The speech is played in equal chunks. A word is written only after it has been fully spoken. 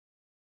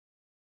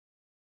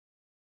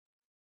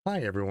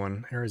Hi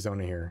everyone,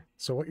 Arizona here.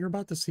 So what you're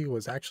about to see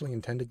was actually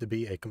intended to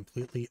be a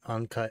completely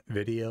uncut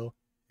video.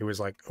 It was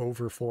like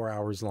over 4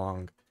 hours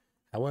long.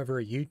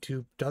 However,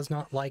 YouTube does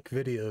not like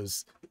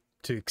videos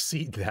to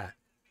exceed that.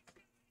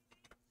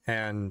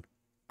 And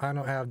I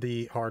don't have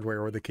the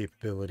hardware or the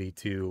capability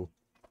to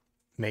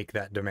make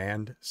that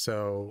demand,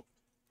 so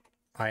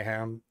I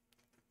am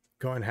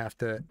going to have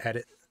to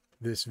edit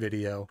this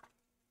video.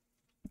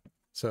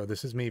 So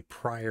this is me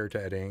prior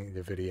to editing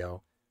the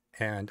video.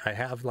 And I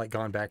have like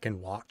gone back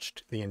and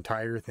watched the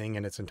entire thing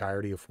in its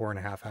entirety of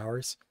 4.5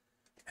 hours.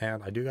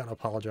 And I do gotta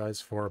apologize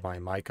for my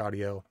mic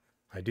audio.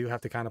 I do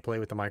have to kind of play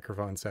with the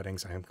microphone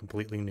settings. I am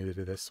completely new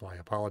to this, so I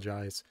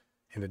apologize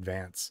in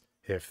advance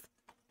if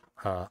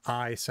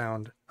I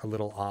sound a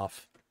little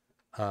off.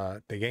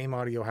 The game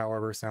audio,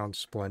 however, sounds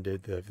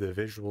splendid. The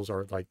visuals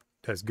are like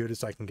as good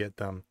as I can get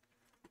them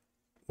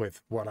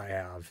with what I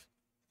have.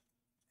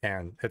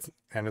 And it's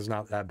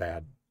not that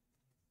bad.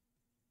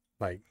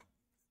 Like,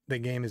 the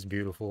game is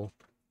beautiful,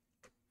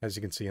 as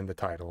you can see in the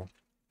title.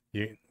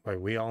 Like,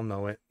 we all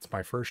know it. It's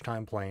my first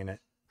time playing it.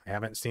 I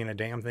haven't seen a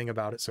damn thing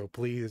about it, so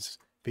please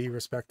be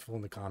respectful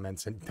in the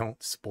comments and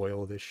don't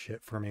spoil this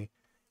shit for me.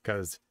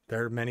 Because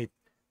there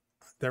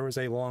was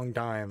a long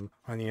time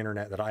on the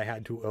internet that I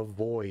had to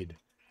avoid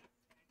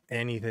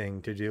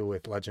anything to do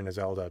with Legend of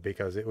Zelda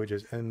because it would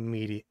just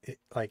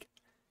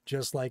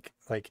just like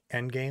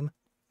Endgame,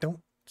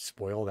 don't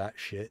spoil that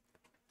shit.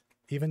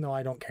 Even though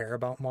I don't care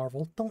about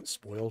Marvel, don't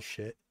spoil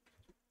shit.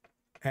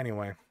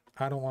 Anyway,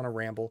 I don't want to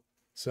ramble,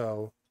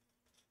 so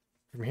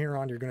from here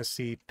on you're going to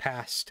see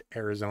past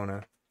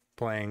Arizona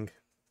playing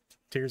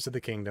Tears of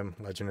the Kingdom,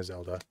 Legend of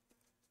Zelda.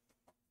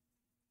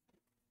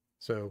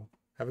 So,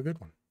 have a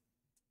good one.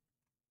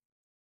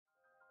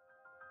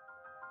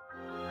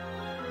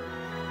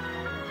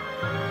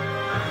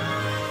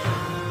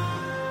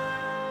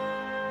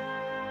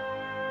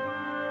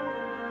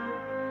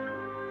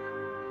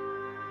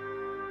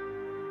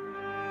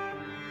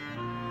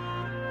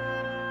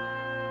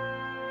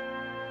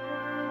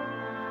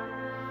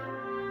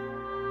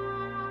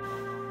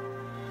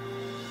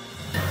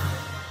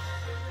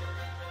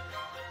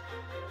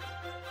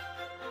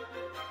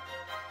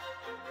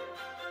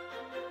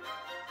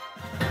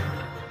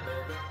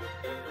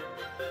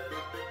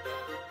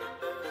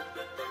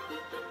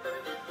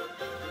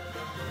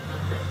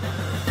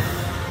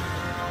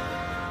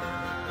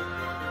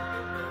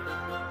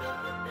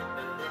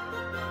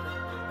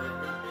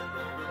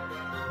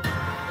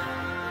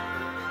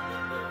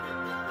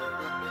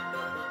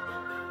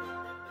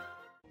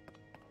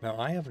 Now,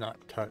 I have not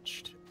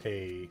touched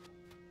a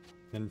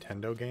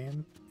Nintendo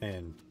game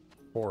in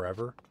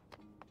forever.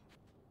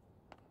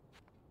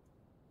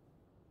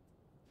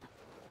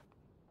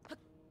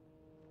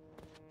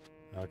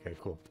 Okay,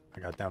 cool.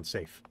 I got down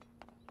safe.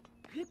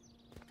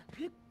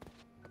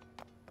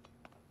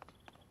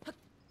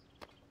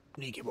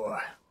 Sneaky boy.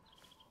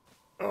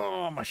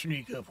 Oh, I'm gonna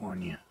sneak up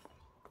on you.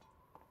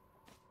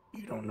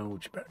 You don't know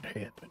what's about to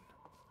happen.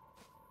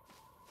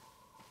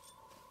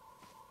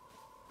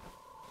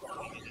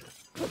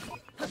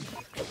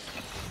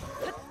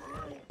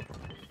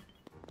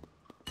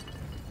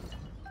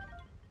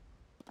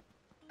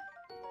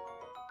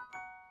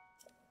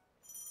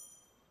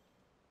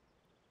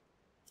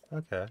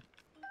 Okay.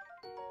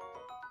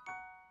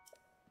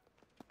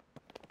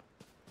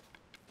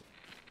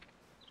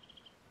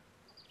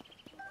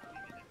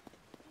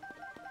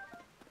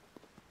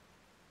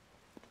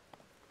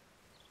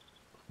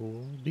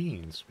 Cool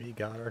beans. We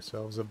got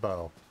ourselves a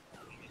bow.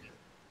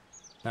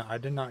 Now, I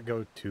did not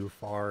go too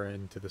far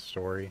into the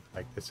story.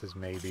 Like, this is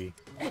maybe,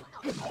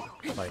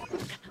 like,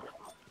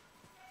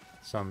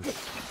 some,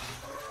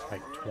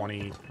 like,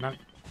 20... Not...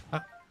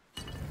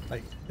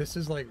 like, this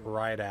is, like,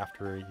 right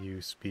after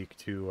you speak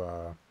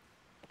to,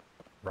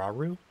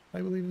 Rauru,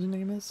 I believe his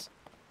name is.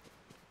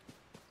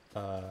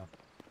 But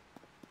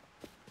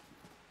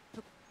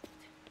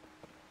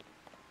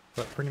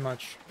pretty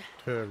much,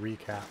 to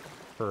recap,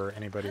 for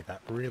anybody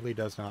that really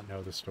does not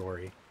know the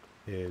story,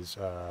 is,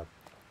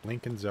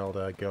 Link and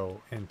Zelda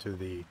go into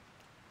the,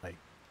 like,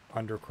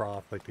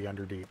 undercroft, like the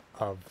underdeep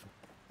of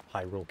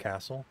Hyrule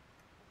Castle.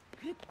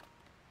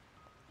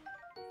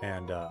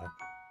 And,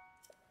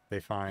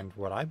 they find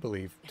what I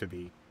believe to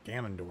be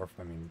Ganondorf.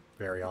 I mean,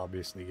 very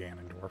obviously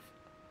Ganondorf.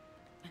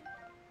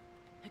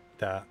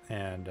 That,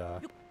 and,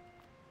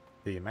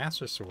 the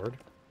Master Sword,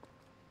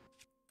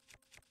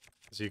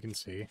 as you can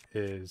see,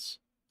 is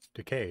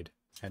decayed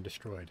and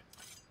destroyed.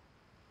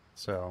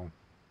 So,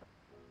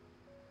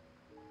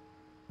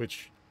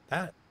 which,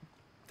 that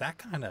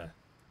kind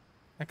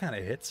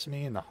of hits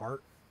me in the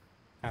heart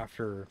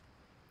after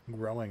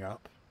growing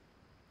up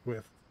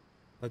with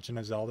Legend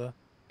of Zelda.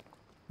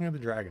 Look at the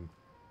dragon.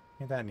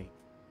 Ain't that neat?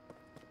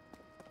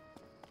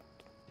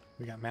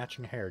 We got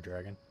matching hair,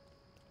 dragon.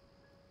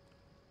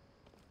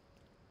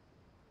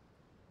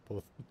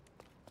 Both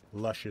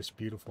luscious,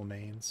 beautiful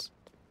manes.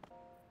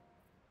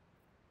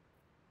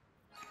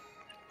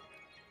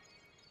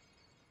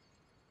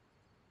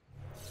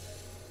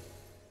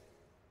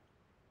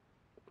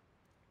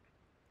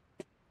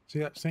 See,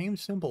 that same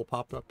symbol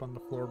popped up on the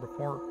floor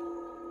before.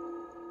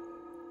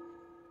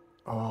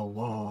 Oh,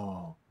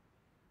 whoa.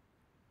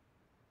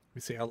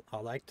 You see, I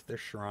liked the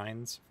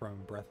shrines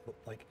from Breath of,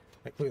 like,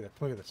 look at this,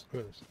 look at this,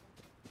 look at this.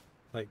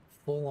 Like,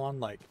 full on,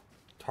 like,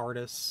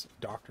 TARDIS,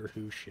 Doctor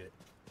Who shit.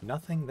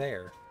 Nothing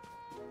there.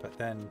 But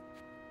then...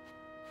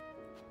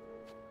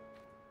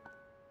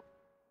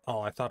 Oh,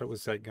 I thought it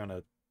was, like,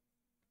 gonna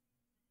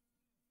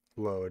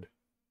load.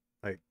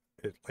 Like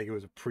it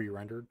was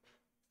pre-rendered.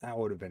 That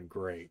would have been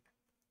great.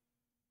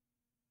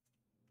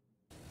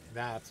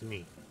 That's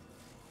neat.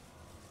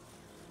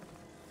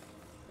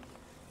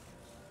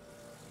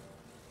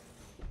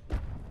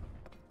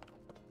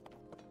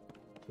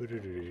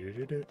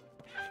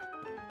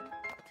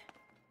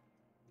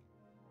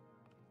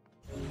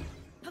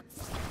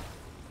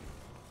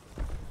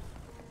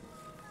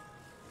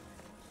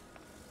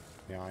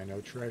 Now I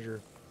know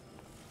treasure.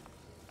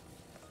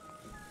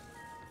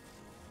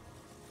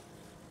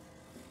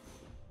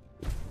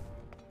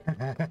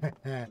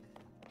 I've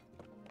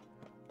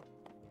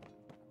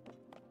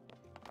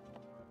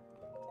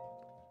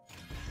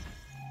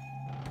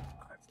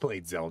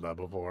played Zelda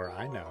before.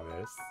 I know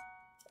this.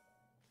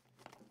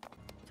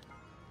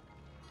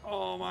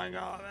 Oh my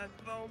god,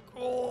 that's so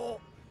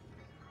cool.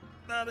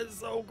 That is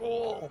so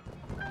cool.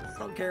 I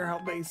don't care how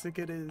basic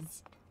it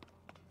is.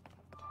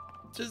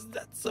 Just,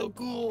 that's so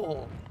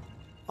cool.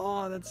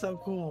 Oh, that's so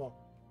cool.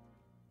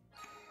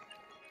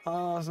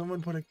 Oh,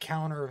 someone put a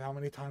counter of how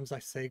many times I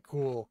say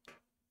cool.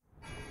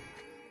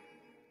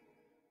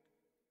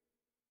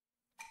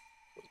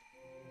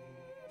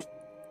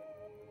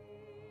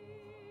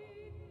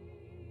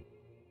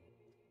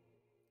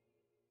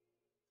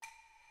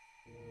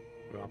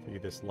 We offer you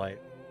this light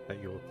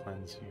that you will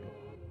cleanse you.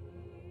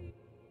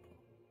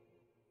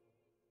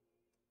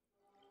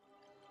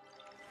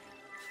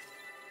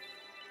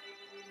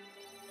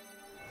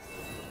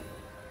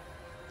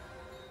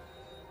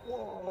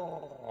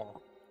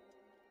 Whoa!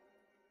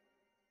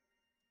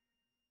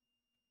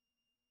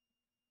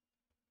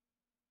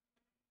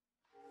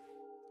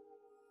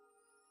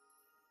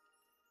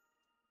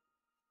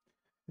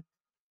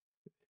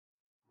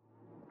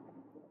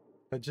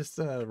 That just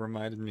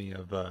reminded me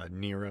of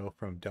Nero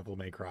from Devil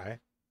May Cry,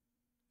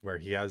 where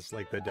he has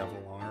like the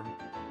devil arm,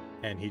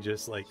 and he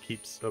just like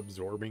keeps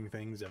absorbing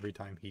things every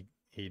time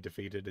he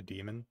defeated a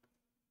demon.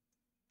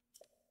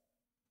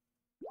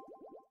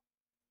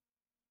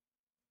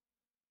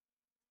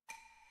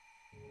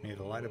 May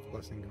the light of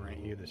blessing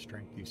grant you the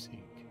strength you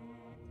seek.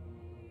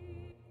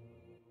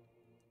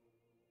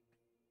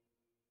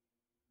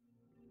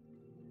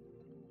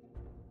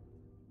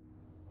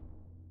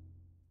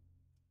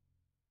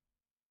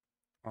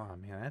 Oh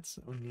man, that's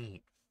so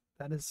neat.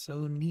 That is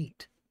so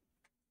neat.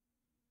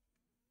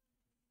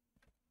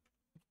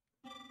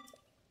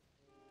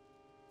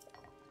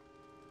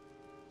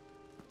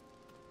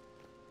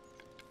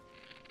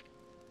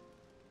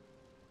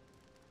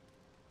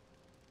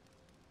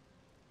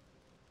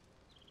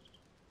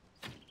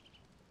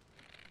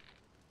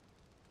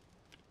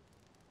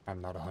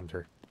 I'm not a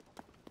hunter.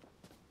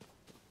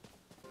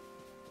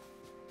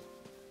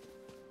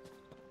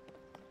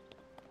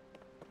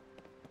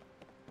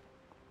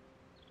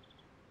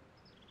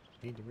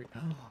 Need to read.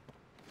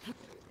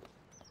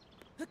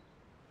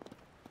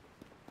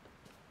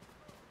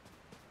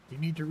 You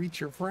need to reach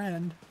your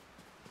friend.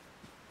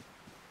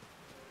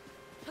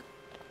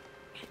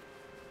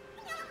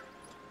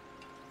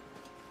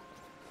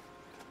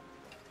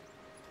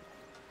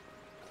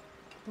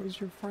 Where's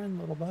your friend,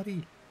 little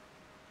buddy?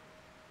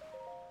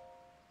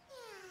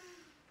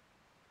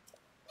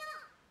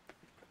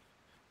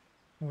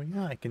 Oh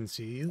yeah, I can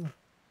see you.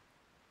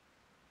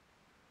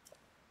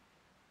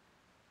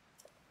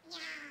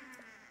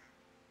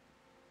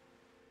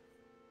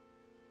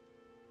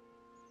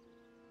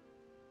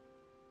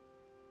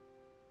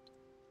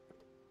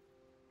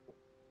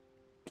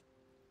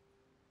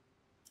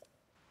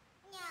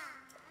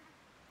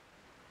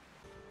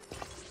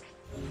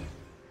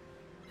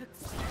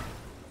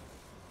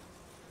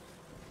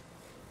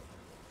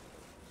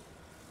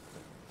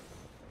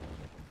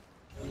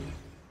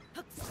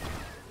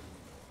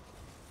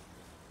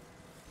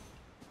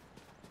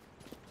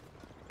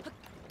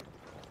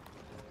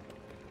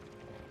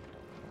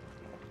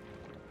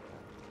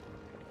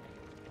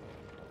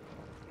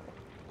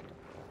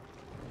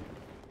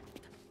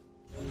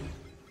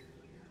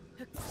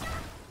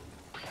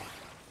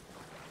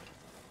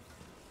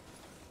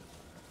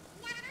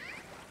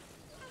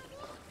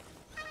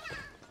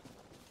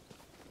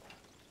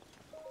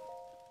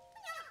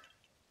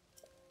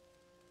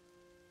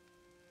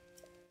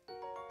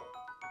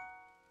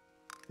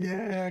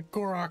 Yeah,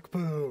 Korok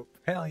poop.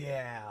 Hell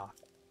yeah.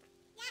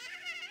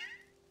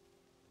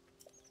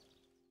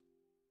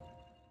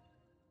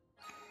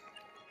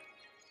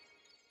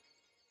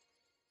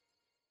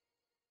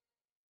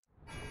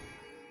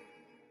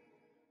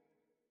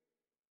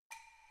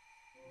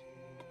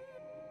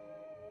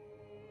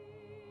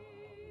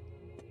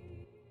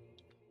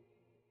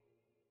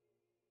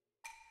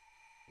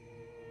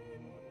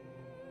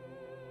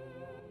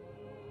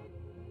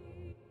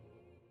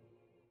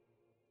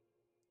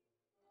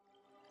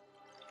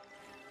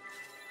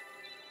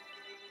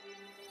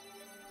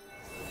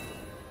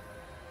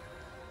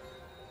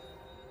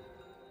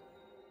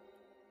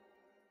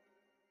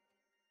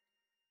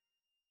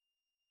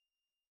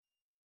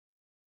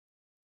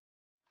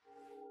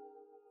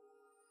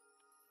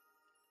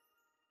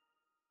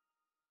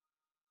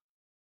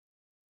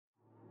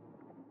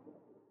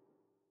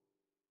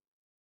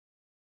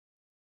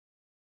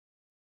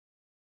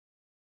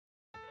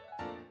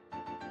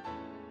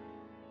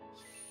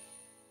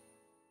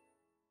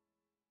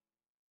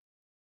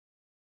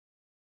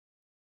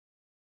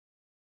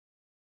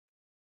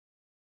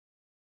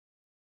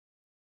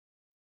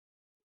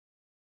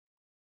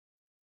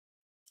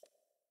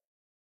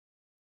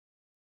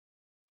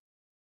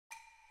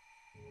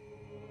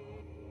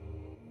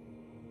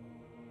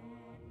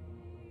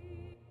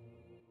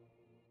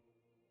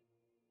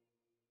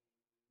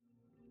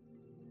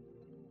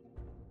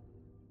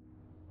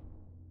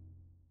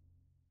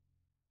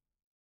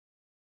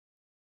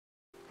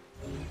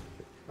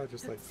 I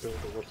just like build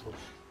a little.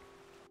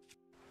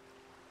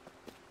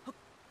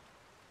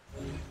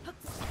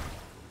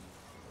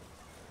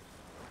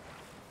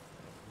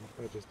 If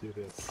I just do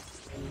this,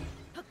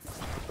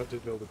 I'll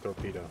just build a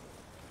torpedo.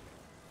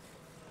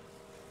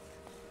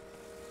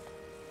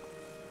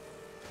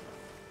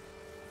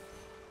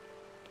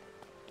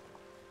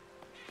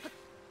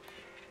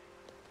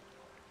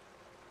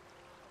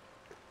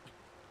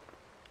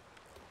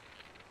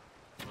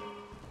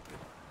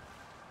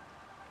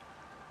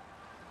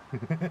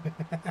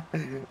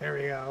 There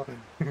we go.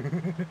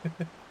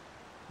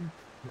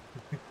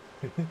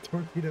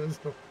 Torpedoes.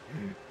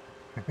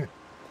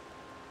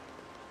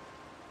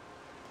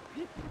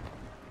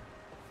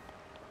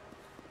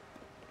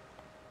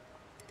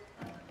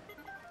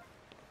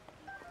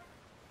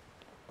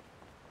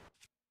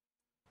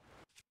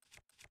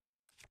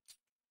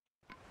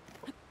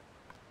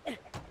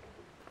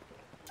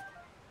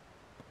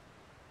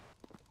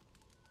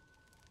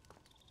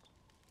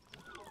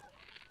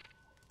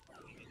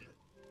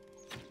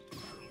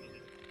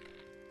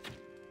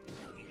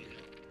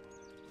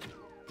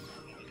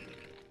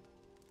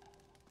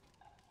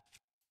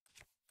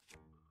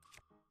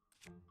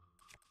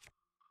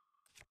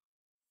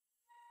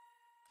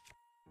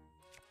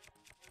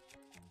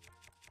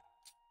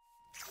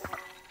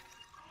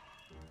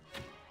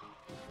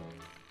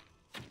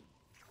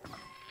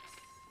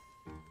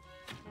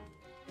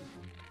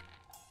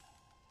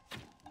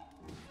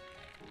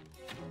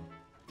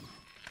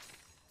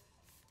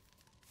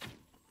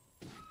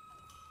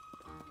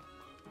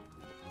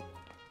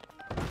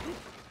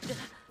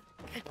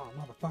 Oh,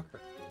 motherfucker.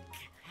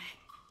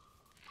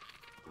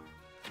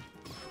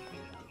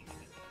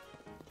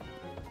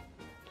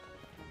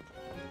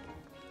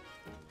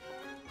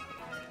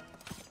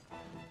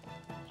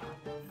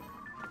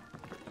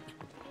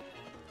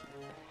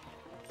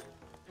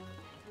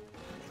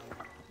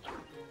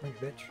 Bring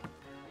it, bitch.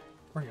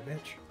 Bring it,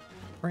 bitch.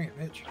 Bring it,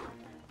 bitch.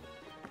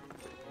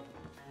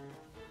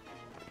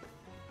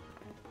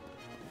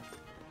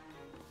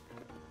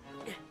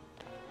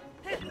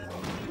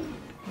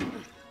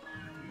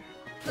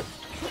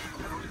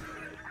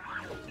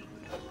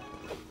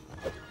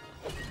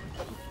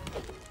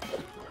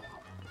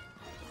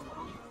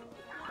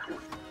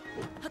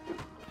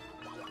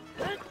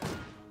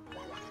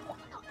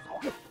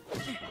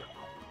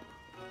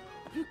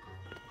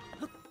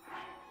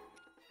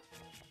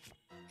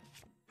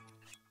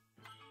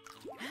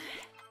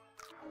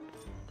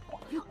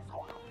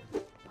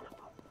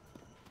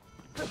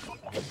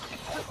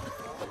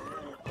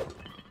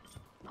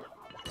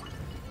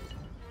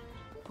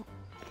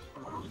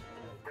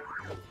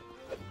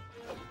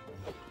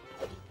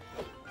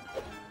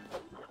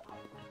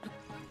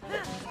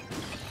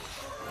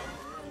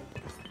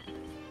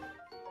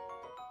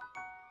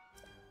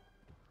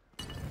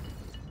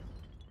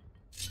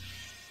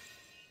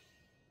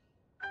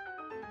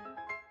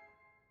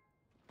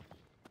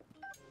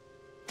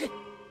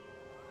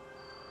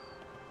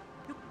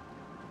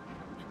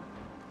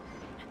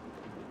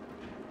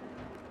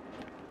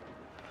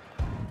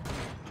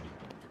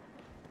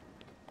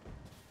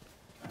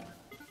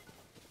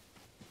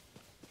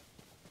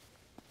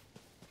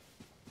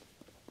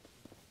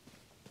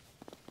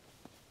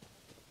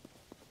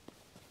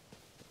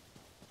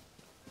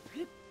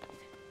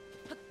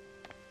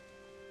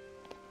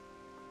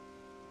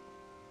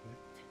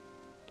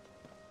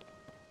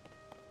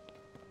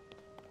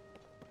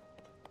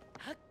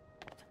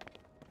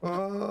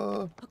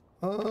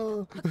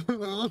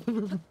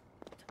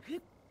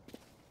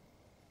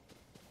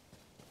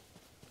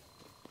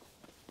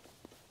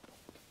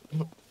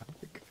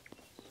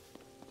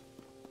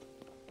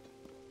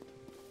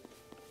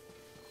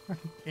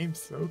 I'm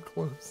so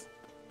close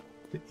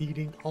to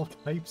eating all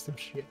types of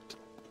shit.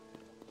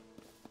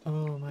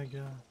 Oh my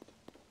god.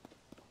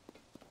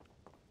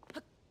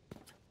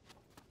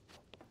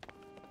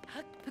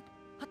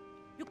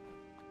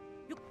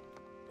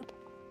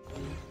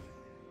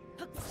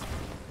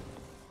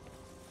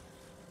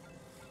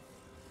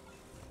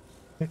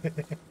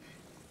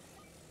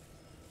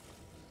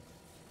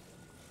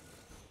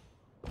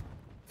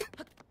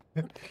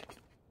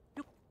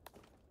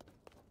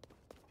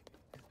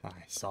 I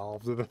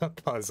solved the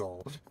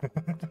puzzle.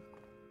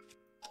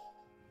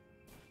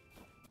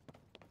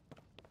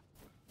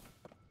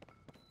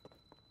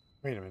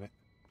 Wait a minute.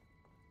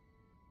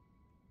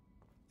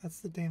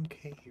 That's the damn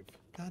cave.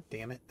 God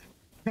damn it.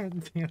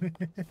 God damn it.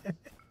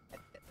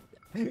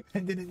 I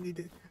didn't need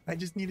to. I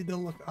just needed to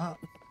look up.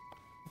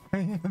 I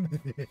am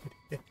an idiot.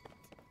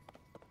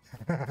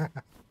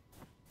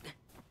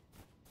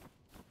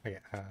 Okay,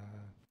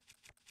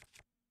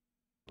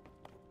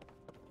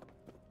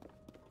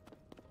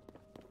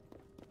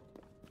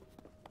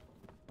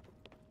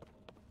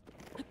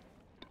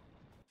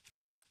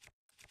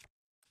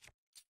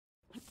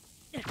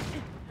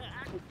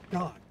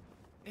 God.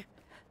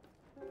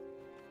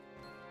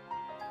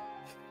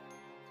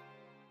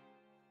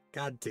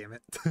 God damn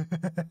it.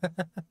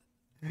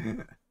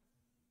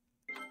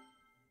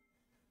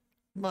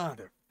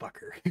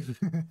 Motherfucker.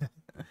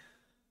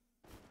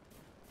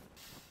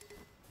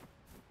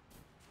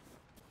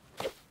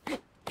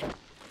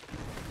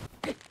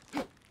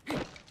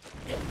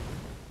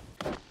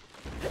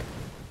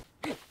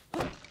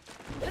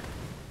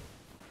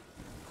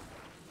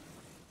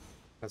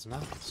 Has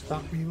not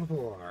stopped me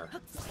before.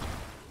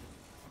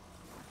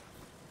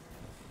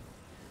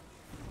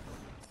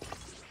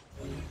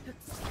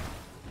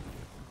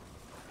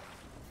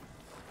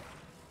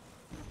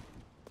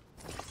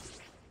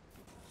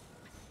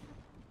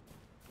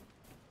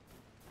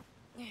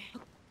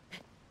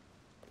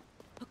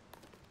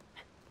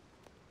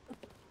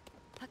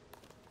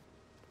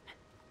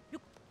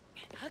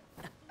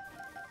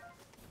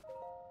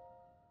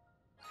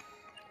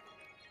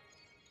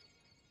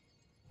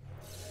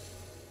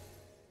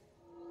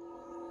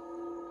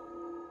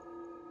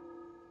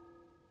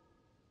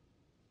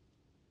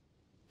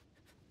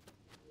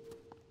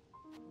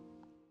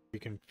 You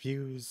can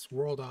fuse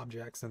world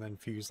objects and then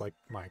fuse like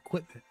my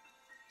equipment.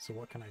 So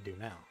what can I do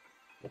now?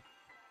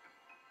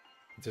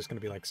 It's just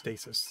gonna be like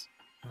stasis.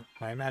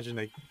 I imagine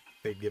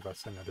they'd give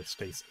us another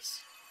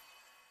stasis.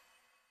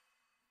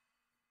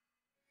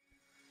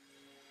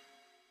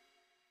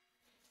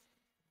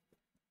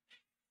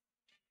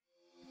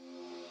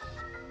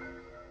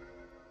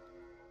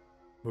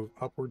 Move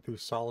upward through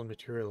solid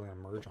material and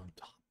emerge on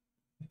top.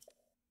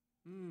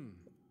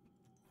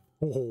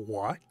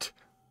 What?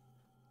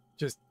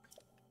 Just...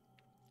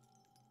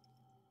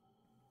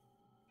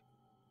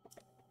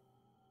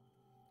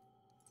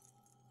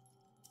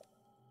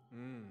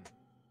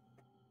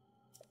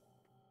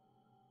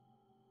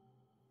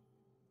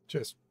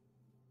 Just...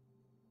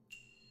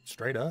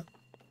 straight up.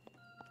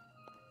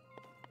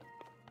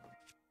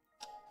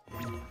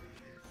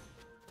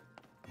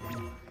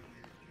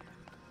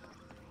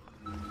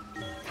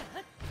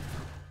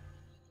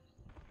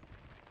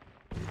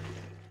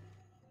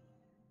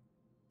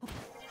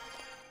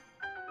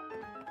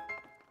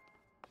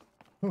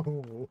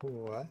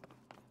 What?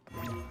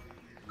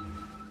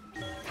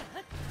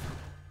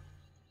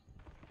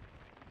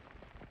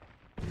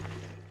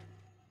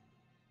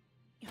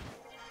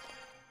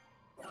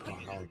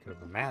 I could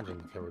have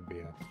imagined that there would be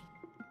a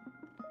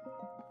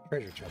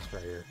treasure chest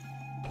right here.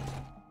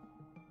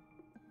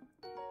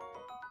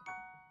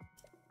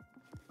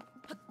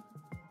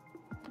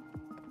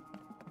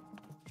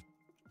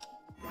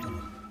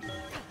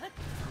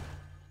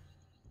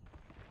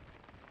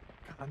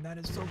 God, that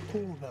is so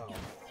cool, though.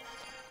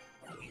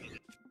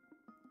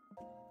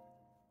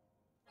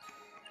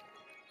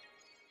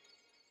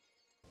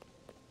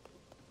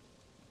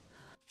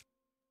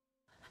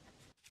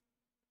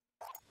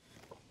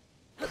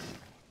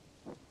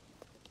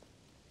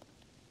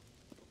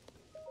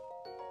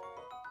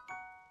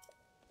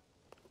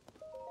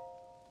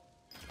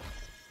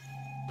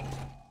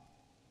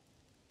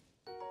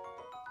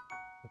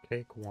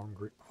 Cake, warm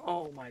green.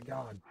 Oh my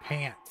god,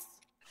 pants!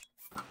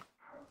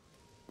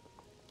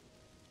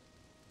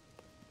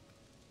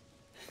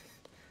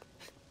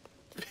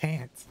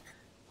 Pants!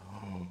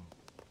 Oh.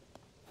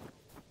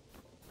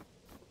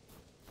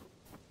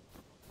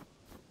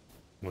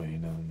 Wait,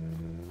 no.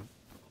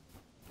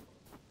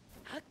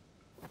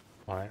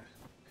 What?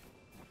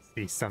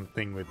 See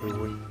something with the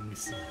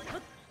wings.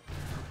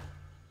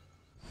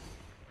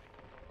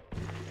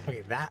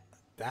 Okay, that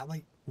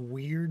like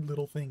weird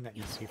little thing that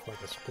you see for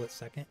like a split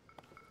second.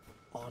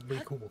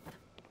 Oddly cool.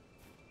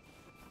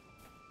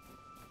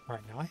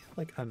 Alright, now I have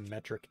like a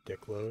metric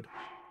dick load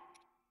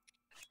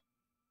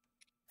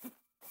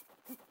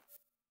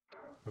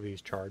of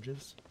these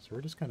charges. So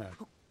we're just gonna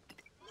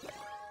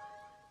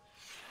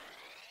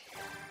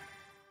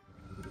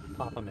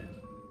pop them in.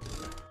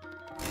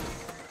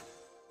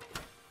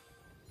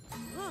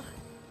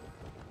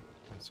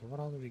 So what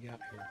all do we got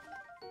here?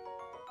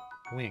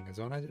 Wing, a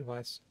zonized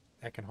device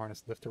that can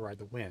harness lift to ride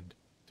the wind.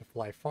 To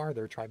fly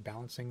farther, try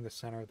balancing the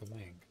center of the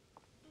wing.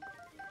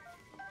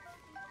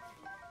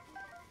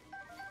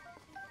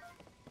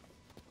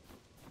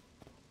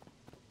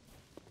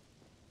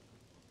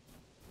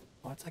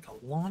 Oh, it's like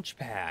a launch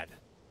pad.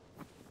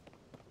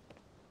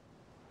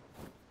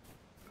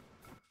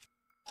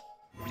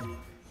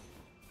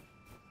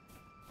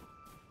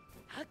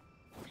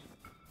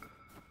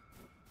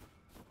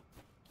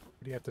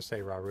 What do you have to say,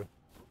 Raru?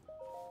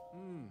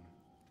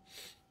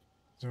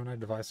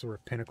 Zonite devices were a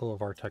pinnacle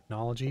of our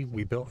technology.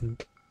 We built an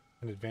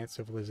advanced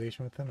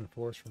civilization with them and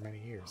flourished for many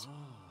years.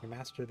 If you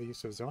master the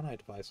use of zonite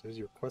devices,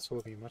 your quest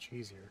will be much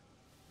easier.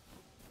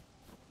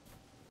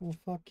 Well,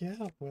 fuck yeah,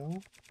 it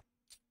will.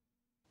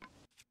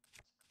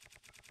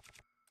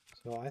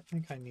 So I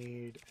think I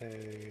need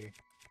a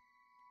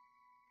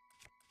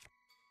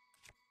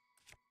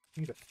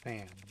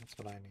fan. That's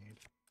what I need.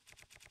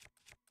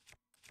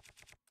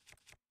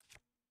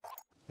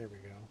 There we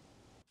go.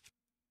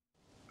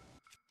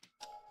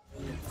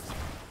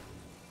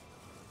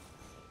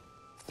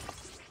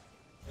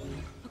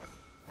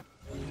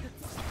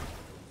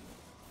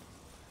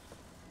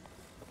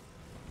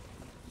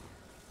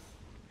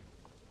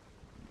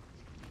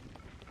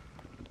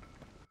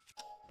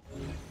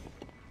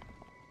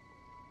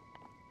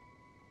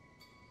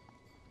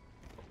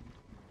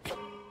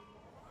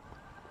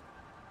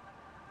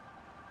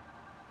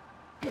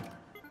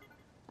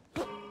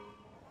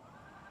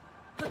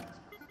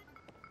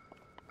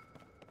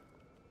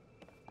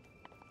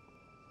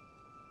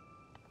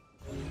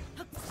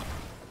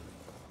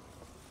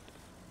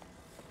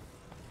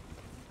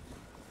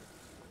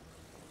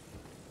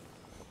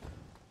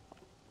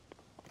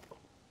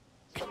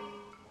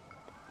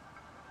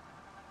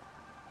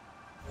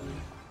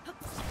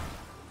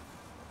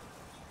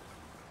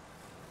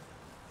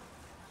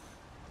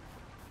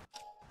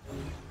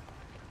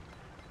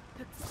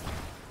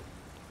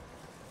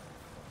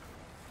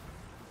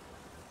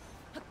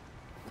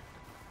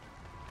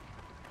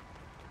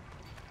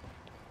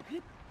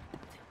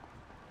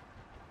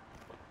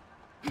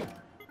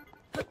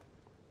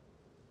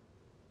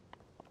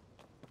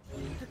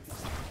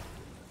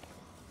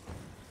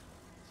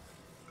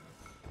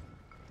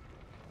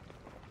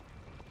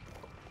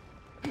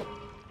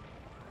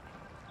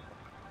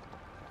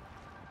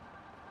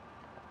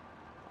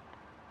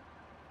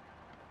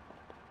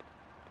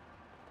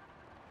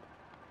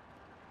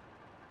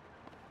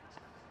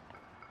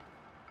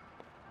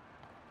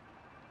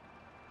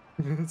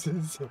 This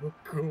is so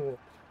cool.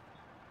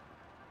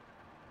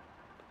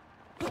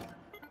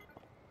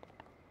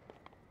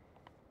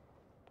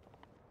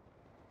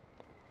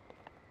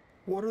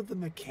 What are the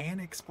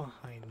mechanics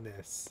behind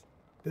this?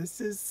 This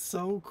is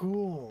so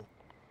cool.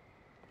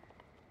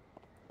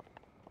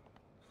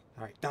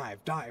 Alright,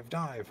 dive, dive,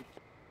 dive.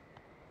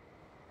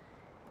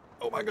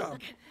 Oh my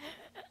god.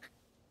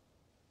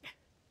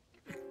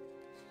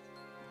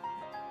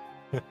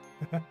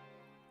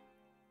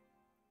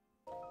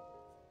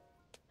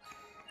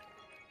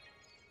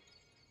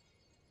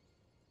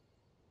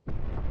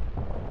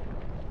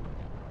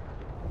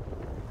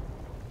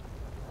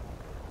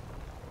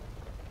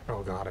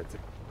 Oh god,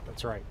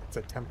 that's right, it's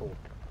a temple.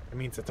 It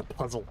means it's a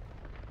puzzle.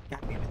 God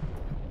damn it.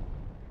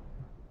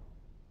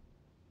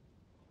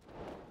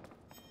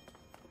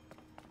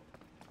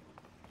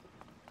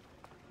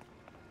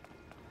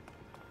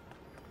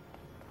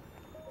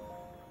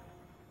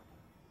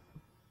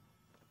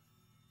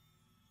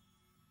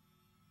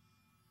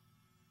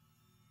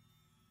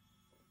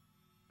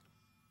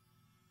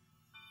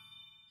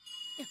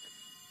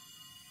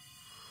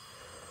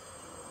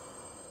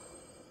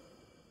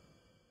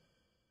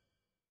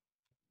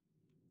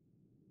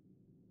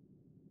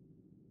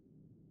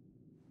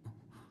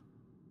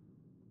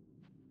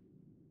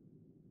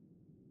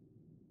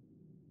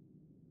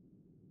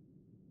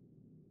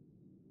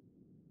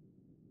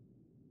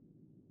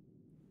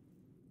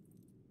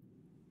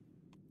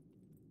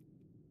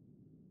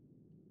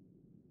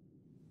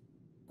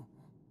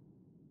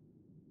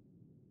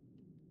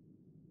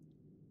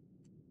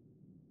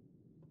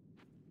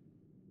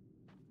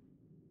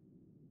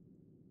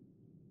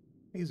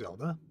 Hey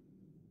Zelda.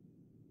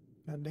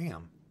 God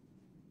damn.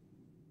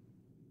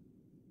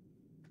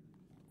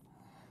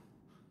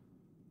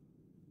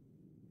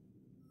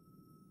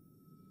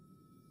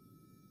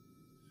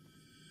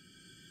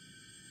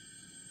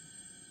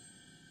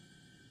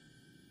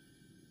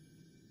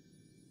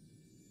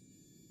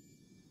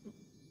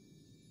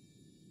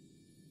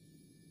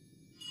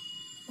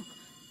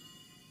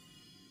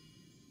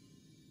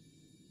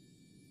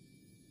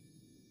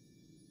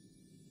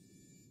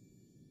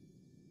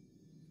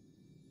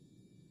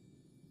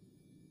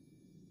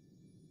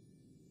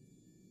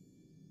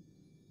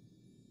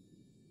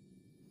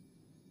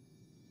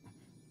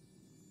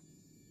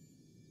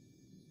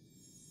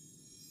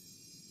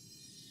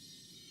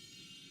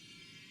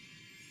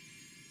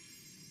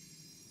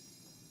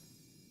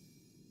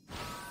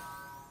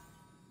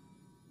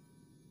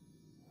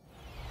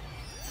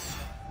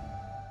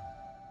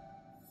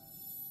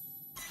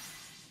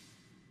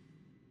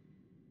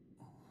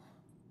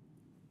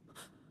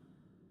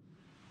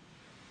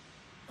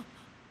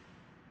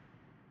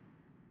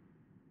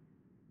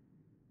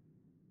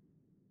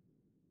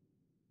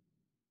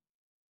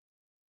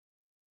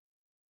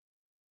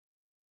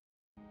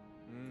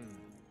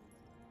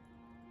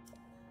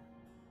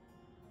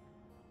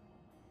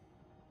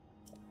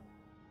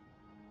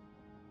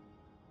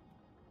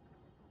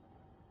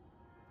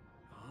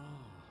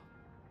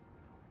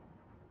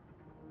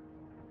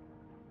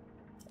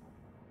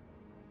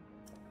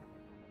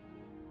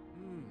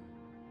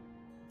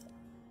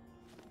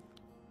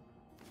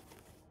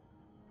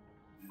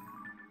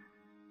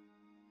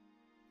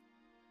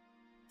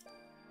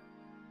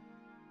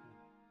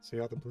 See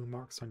all the blue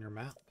marks on your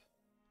map?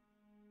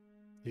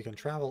 You can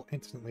travel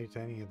instantly to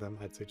any of them.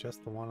 I'd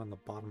suggest the one on the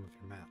bottom of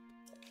your map.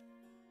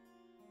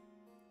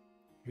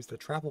 Use the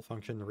travel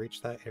function to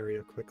reach that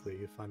area quickly.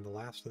 You find the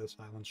last of this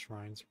island's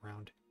shrines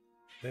around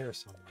there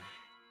somewhere.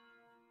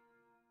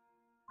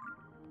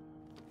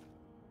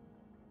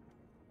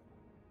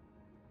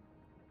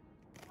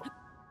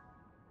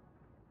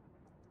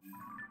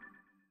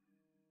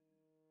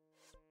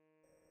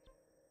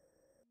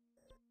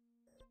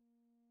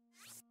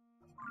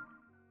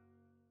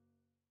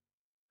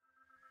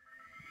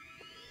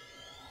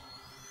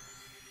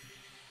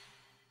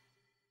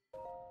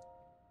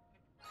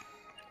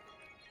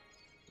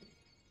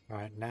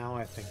 Alright, now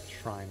I think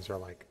shrines are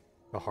like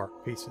the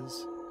heart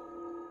pieces.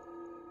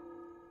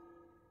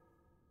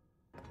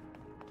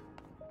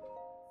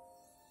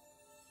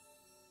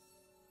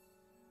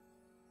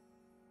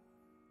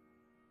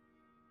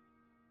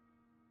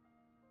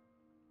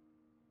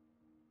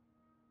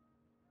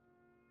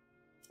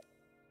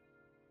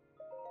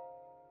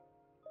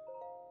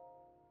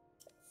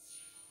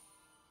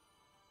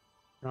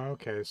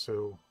 Okay,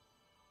 so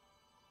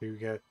you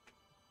get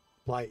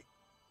light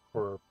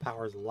or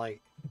powers of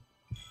light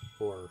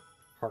or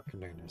heart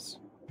containers.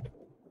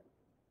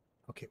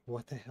 Okay,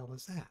 what the hell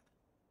is that?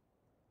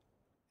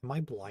 Am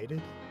I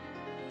blighted?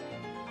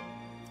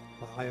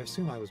 Well, I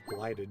assume I was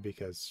blighted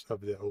because of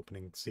the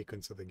opening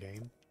sequence of the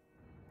game.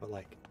 But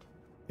like,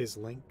 is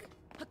Link...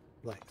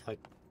 Like,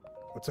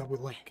 what's up with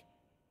Link?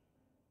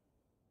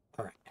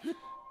 Alright.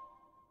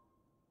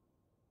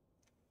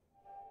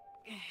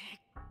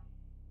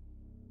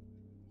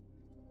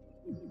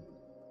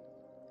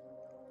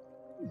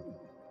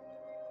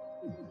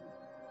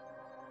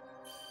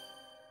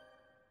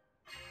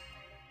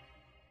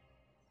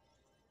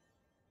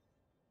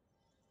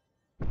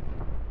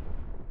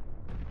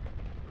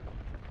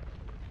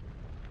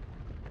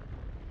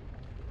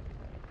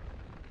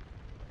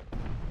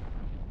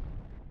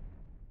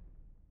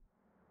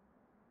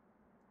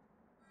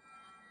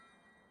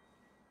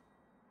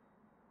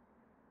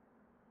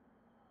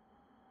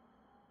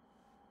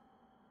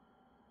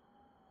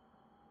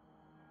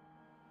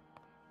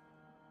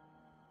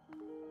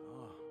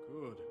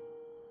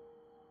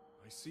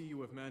 see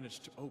you have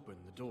managed to open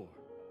the door.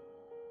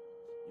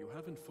 You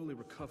haven't fully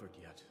recovered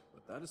yet,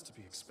 but that is to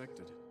be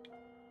expected.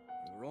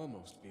 You're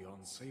almost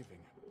beyond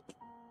saving.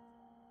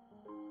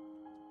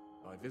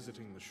 By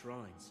visiting the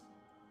shrines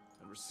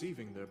and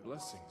receiving their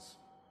blessings,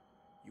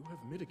 you have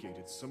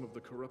mitigated some of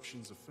the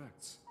corruption's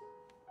effects.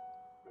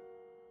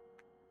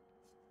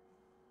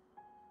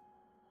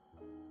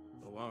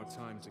 Though our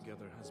time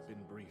together has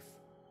been brief,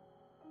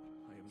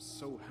 I am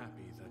so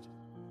happy that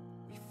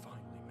we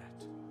finally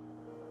met.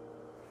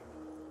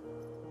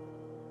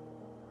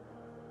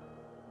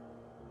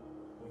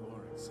 You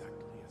are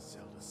exactly as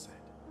Zelda said.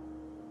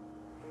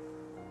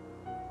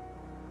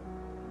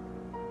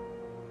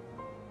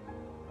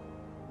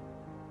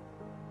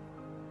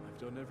 I've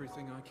done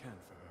everything I can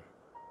for her.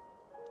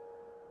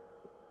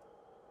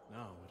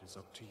 Now it is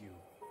up to you.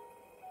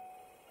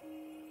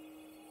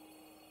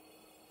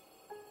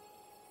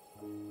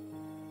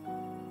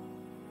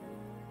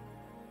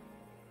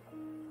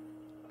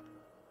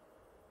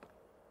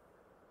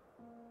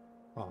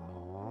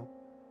 Aww.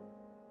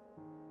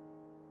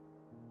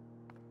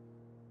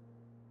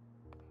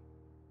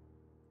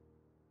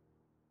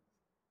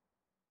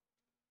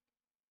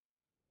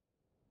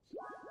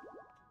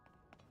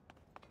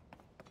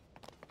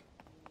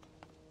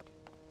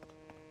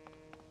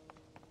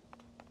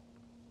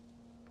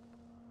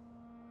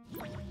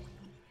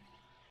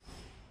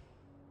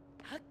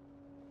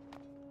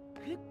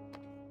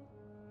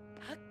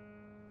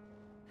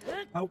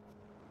 Oh.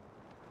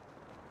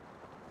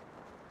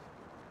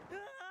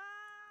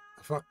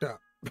 I fucked up.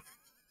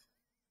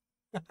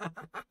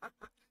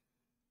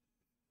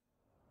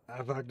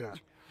 I fucked up.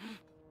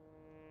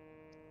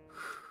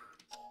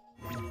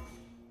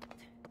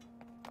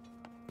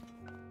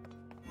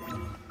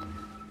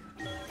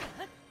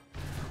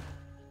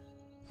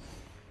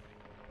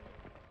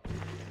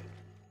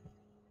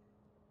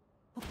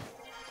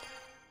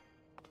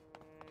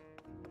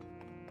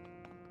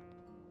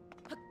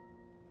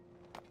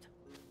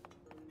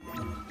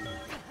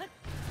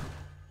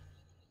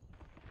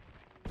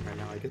 I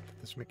know, I get that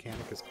this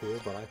mechanic is cool,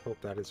 but I hope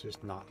that is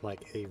just not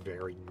like a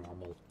very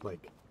normal,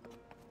 like,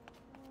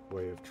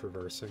 way of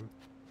traversing.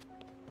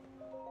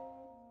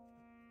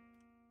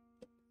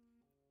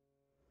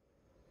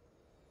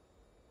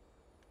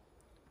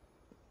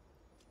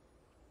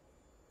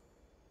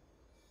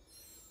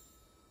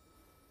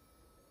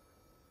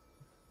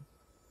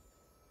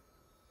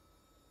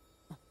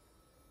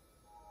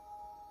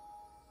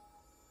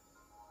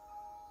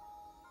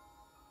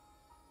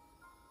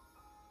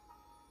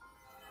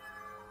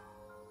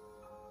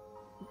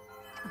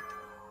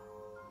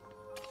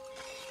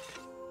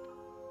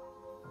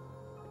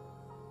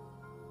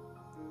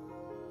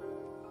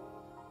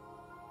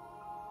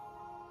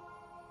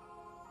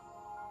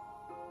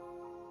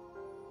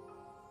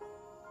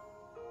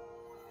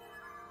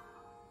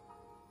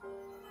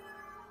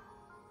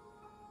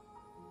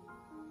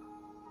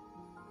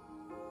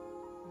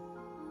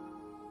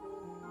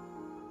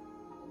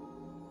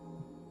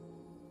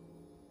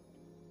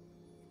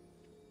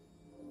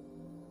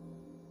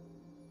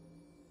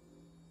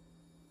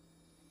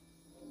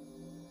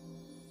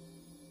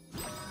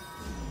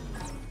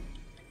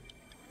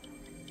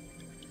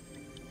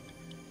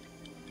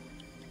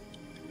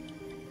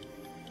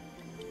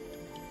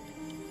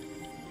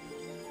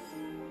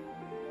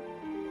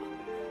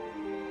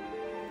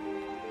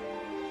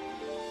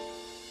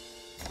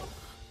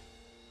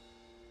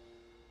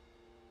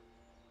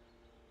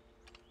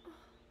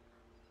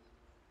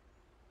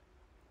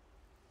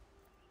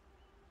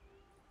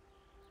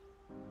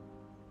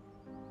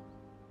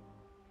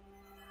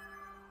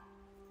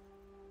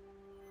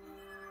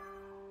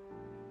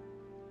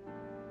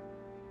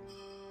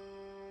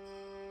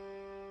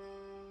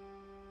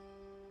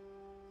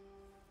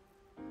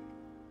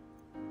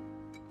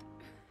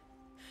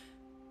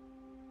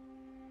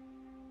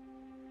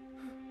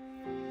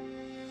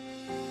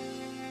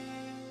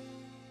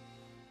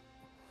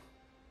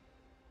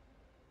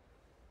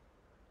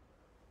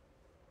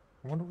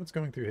 I wonder what's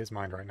going through his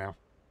mind right now.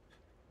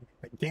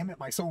 Like, damn it,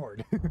 my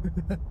sword! Oh,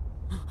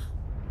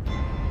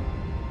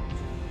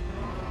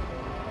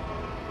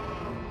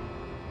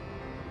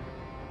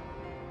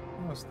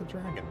 it's the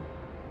dragon.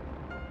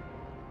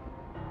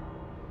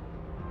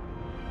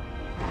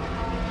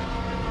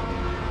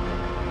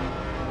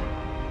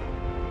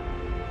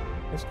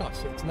 It's got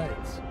 6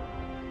 legs.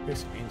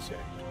 It's an insect.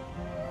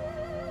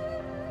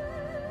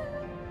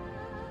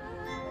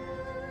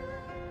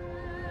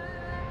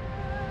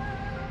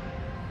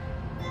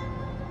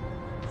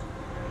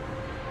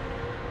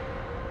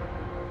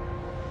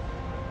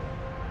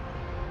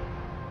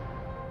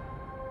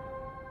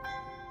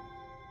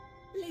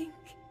 Link.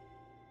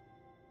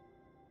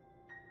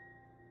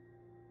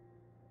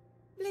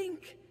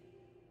 Link.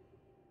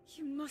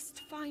 You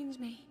must find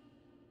me.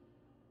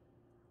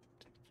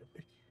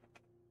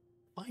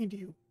 Find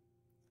you?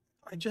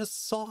 I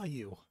just saw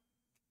you.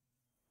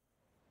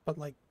 But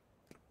like,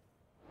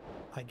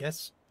 I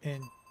guess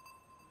in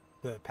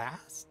the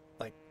past?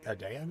 Like a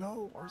day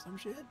ago or some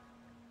shit?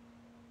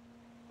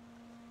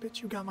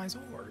 Bitch, you got my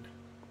sword.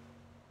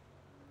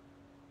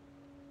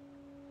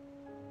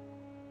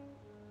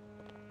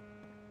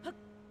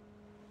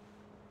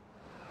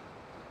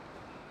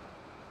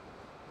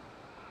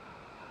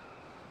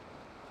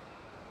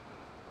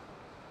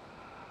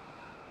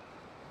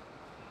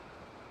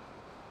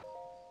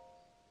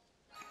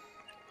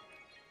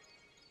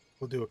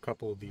 We'll do a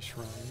couple of these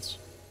shrines.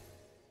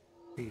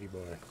 Beady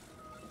boy.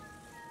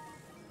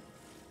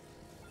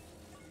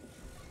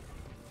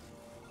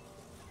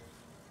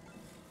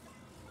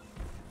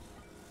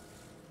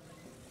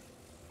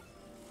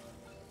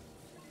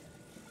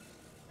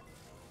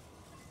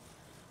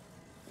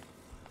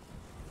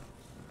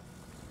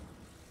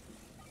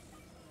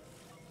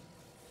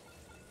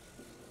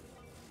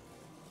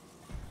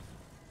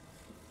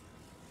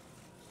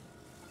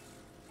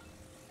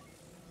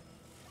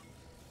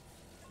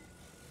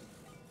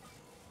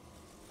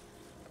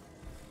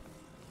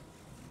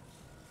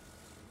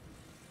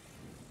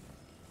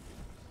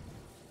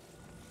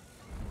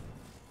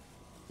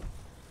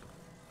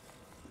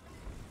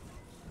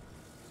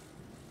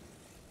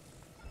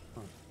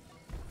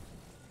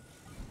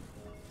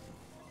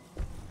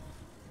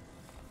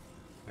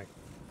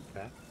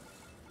 That?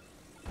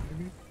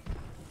 Maybe?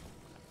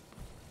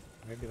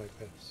 Maybe like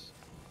this.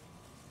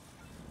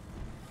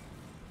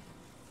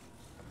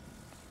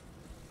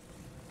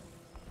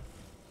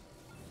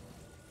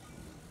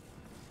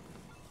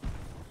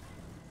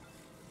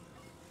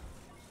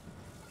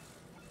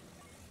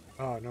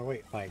 Oh, no,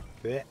 wait, like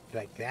that,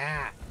 like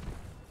that.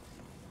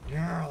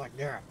 Yeah, like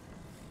that.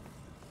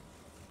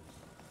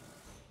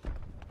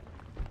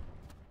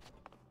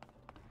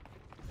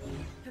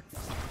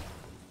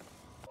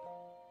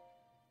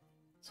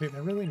 See,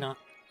 they're really not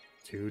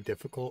too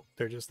difficult.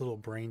 They're just little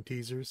brain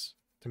teasers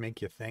to make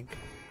you think,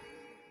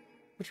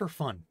 which are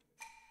fun.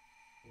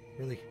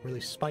 Really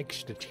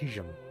spikes to tease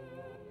them.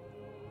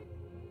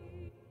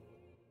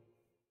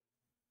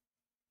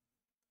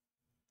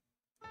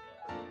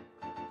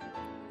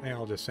 They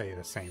all just say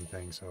the same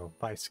thing, so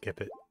if I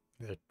skip it,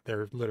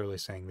 they're literally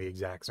saying the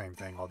exact same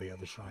thing all the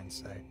other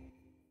shrines say.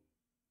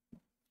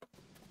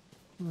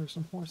 Oh, there's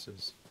some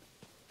horses.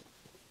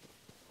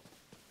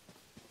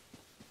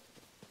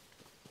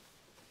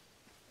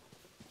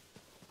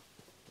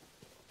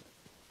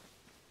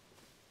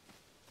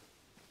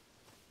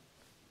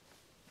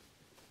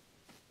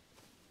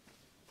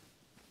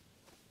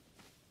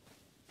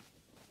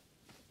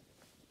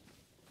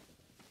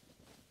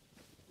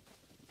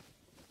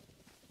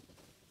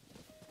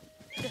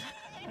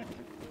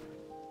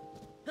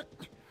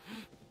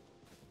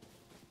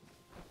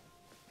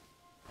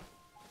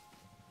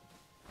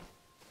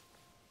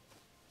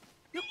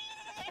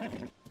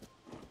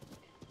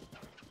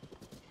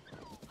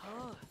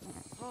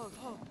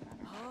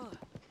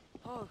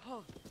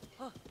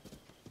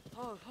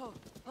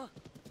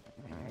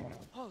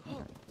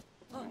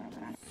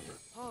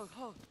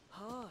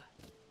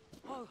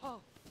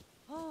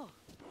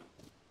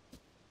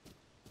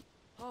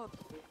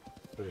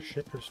 Did a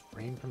ship just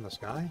rain from the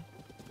sky?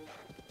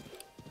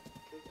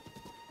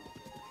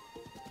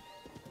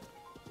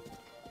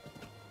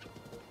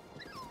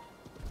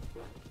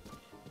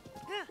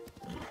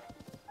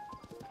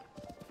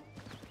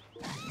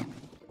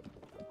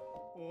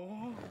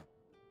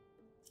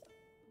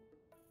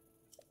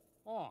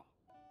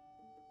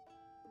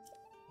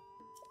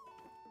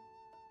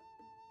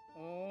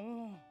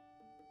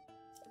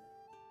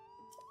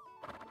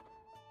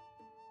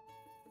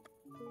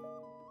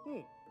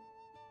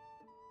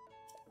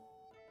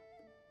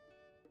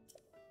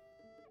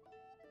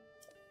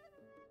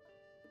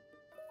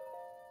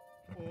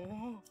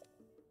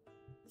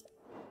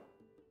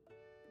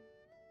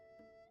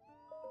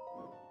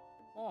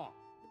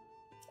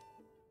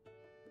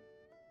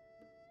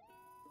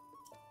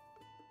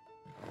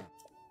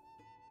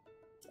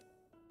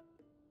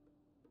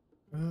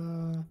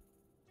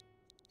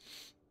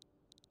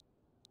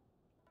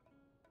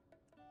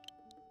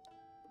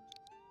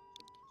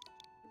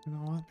 You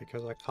know what?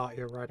 Because I caught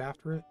you right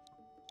after it,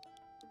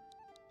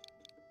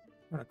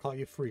 I'm gonna call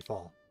you free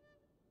fall.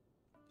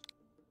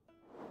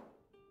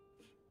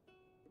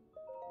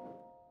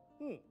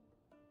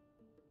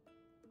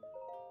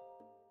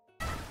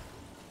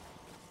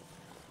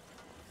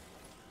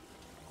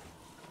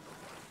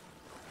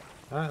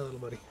 Hi, little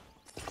buddy.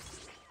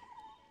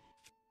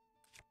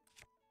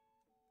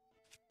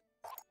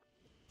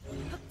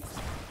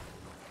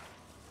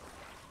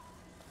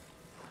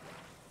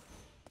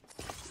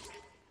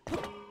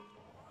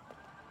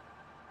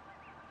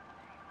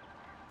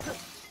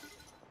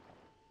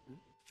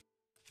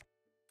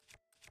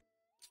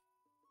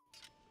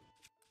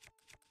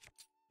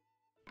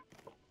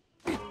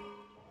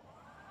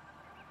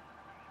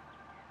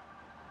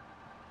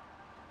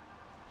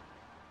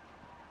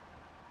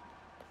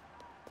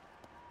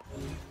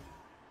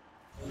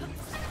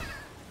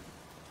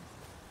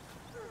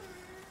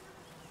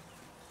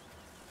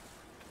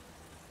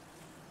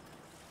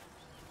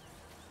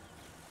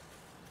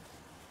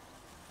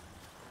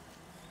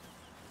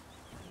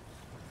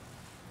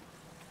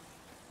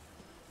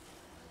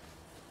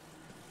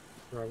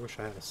 Sure, I wish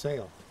I had a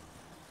sail.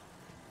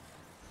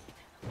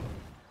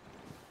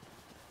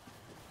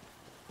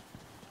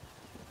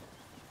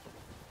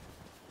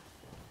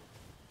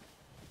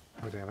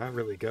 Oh damn, that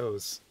really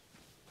goes.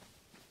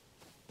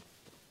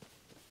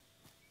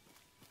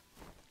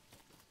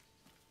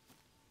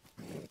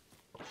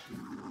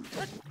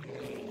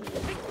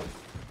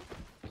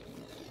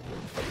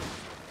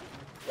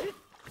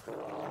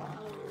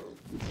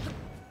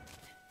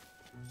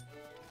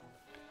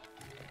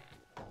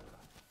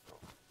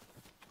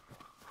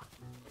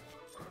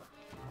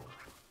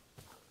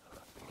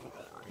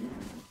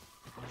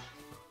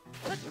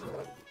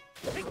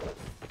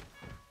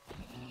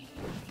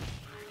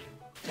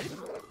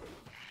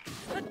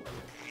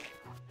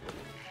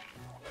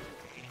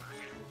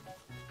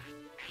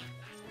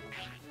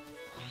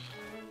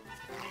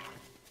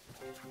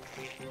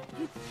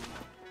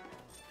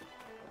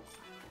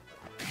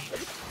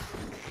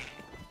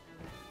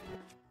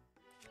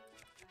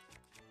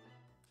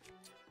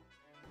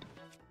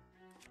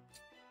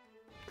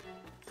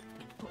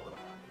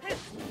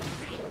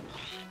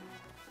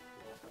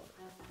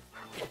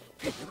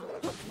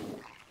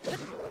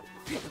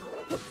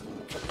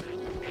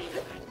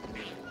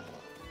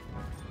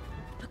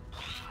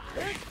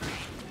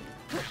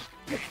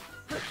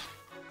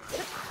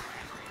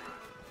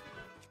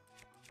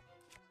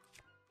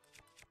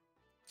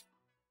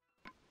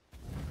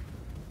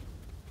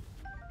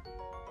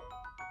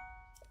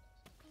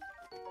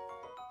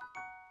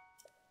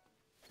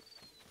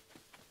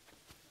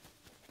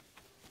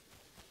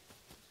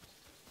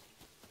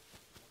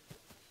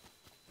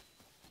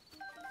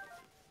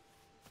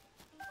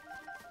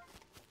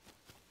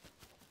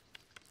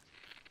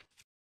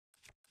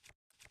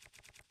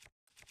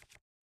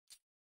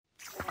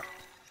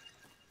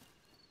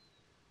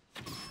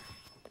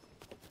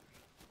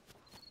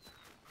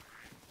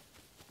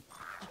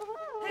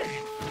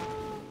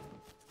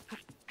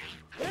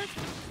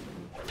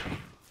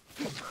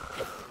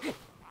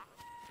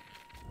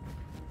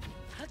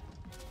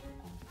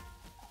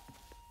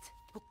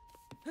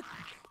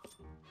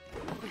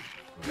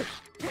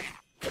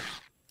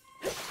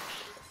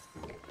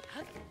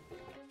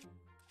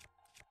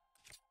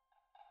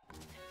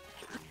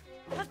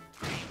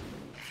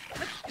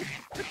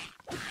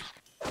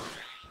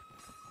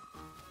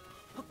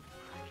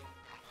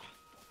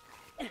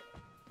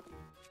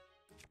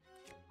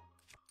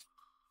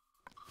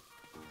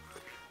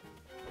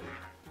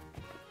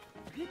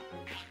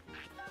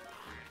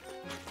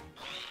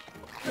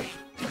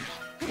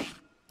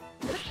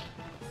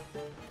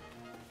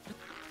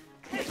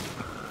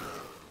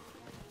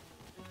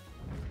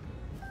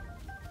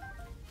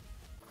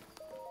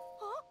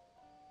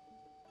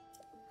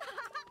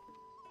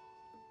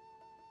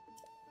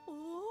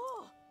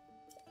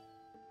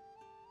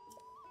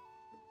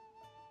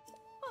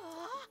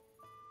 Oh!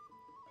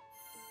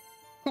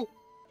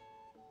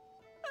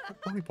 A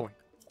pony point.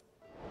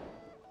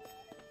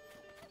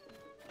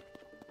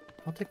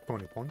 I'll take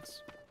pony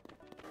points.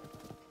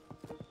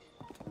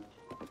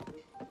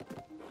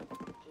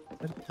 Is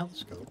that a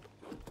telescope?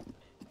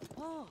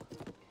 Oh.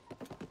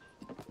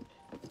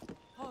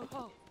 Ho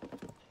ho.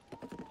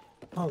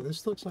 Oh,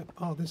 this looks like...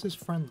 Oh, this is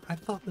friendly. I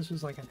thought this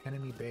was like an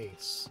enemy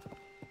base.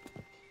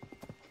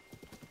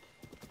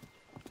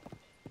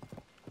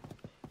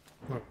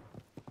 Look,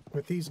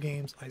 with these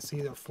games, I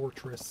see the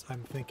fortress,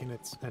 I'm thinking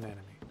it's an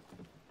enemy.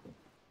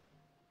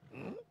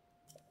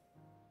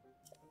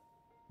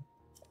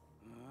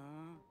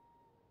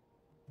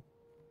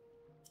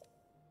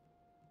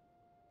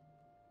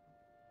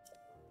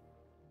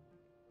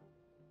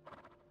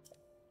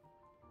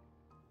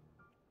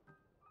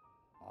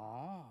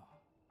 Oh.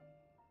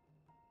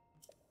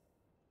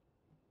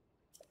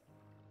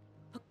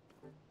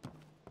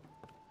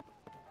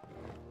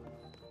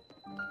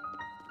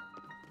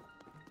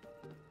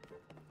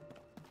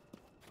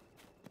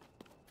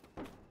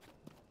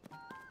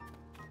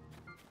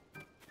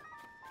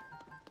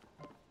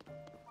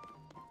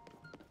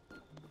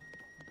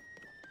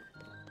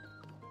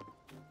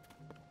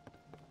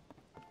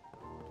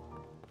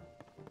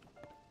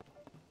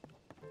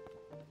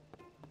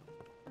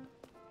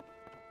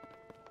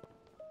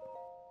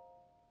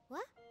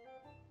 What?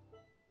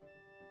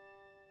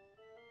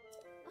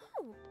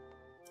 Oh.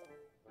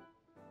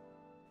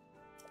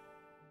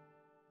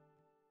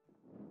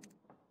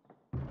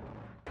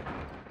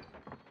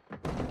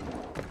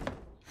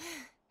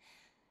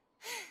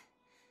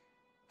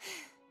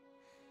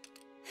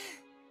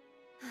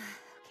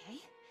 Okay.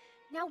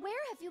 Now where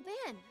have you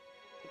been?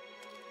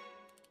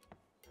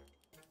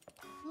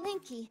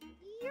 Linky,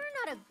 you're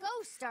not a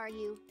ghost, are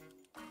you?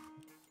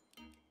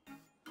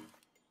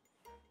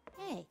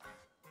 Hey.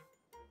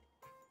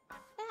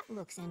 That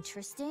looks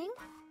interesting.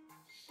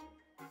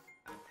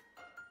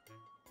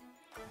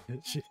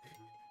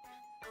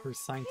 Her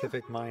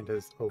scientific mind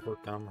has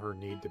overcome her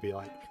need to be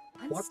like,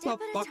 One what the step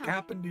at a fuck time.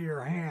 happened to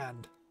your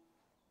hand?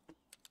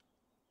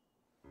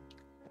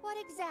 What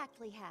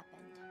exactly happened?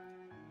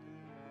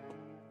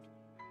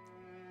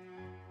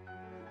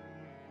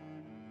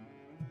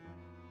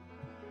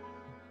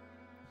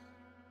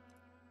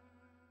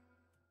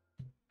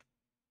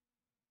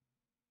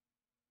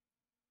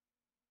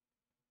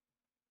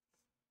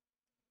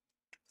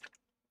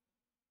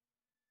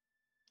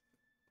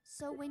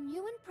 So when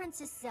you and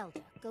Princess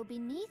Zelda go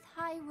beneath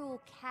Hyrule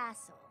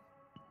Castle,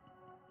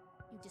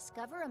 you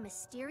discover a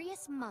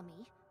mysterious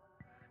mummy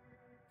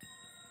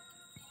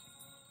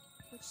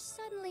which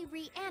suddenly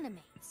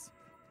reanimates.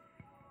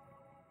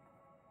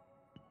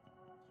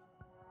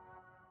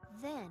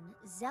 Then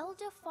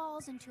Zelda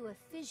falls into a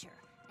fissure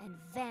and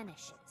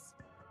vanishes.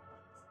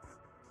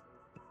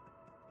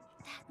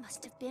 That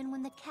must have been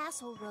when the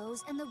castle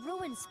rose and the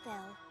ruins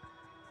fell.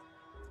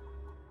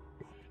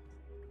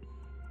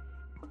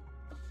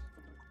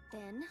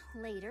 Then,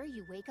 later,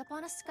 you wake up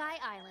on a sky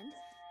island,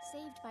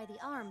 saved by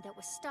the arm that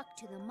was stuck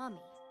to the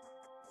mummy.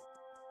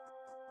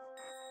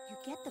 You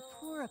get the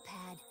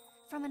Purapad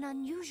from an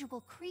unusual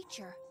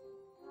creature,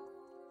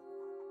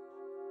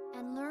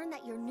 and learn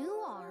that your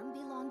new arm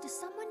belonged to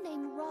someone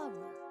named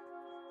Rauru.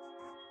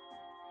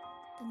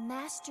 The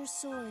Master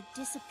Sword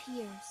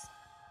disappears.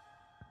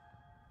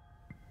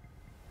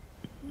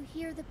 You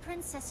hear the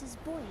princess's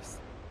voice,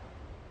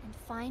 and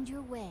find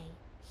your way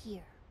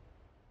here.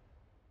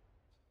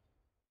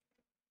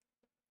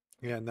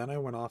 Yeah, and then I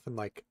went off and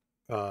like,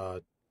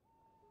 got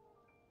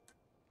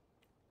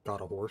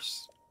a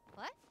horse.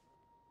 What?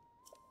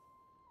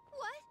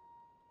 What?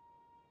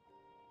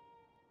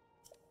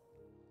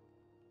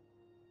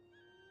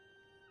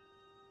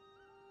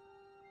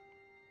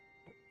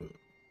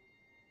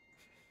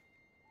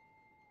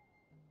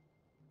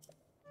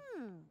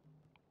 Hmm.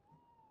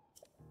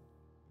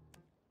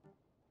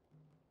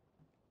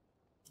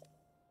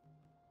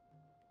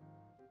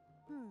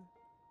 Hmm.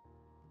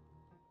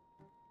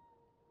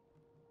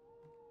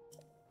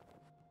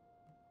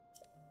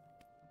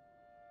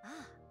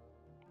 Ah.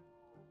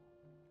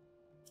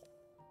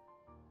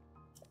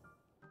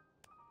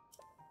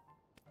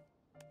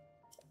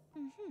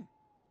 Mm-hmm.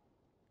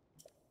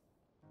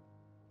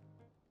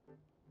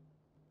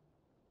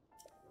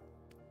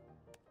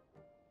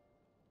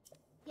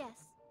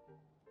 Yes.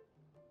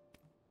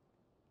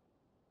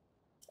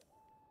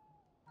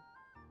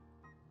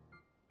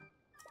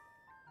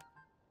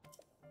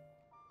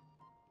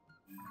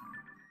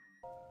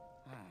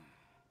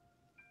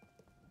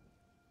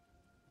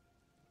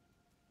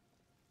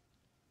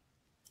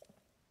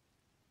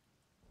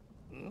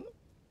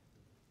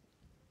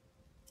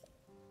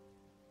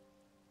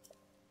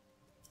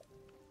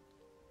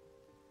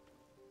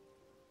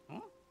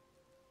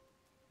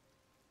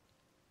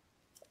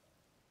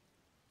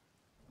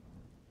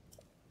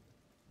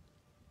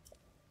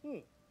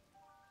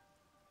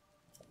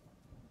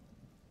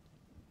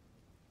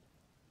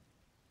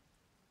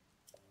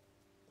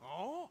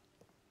 Oh.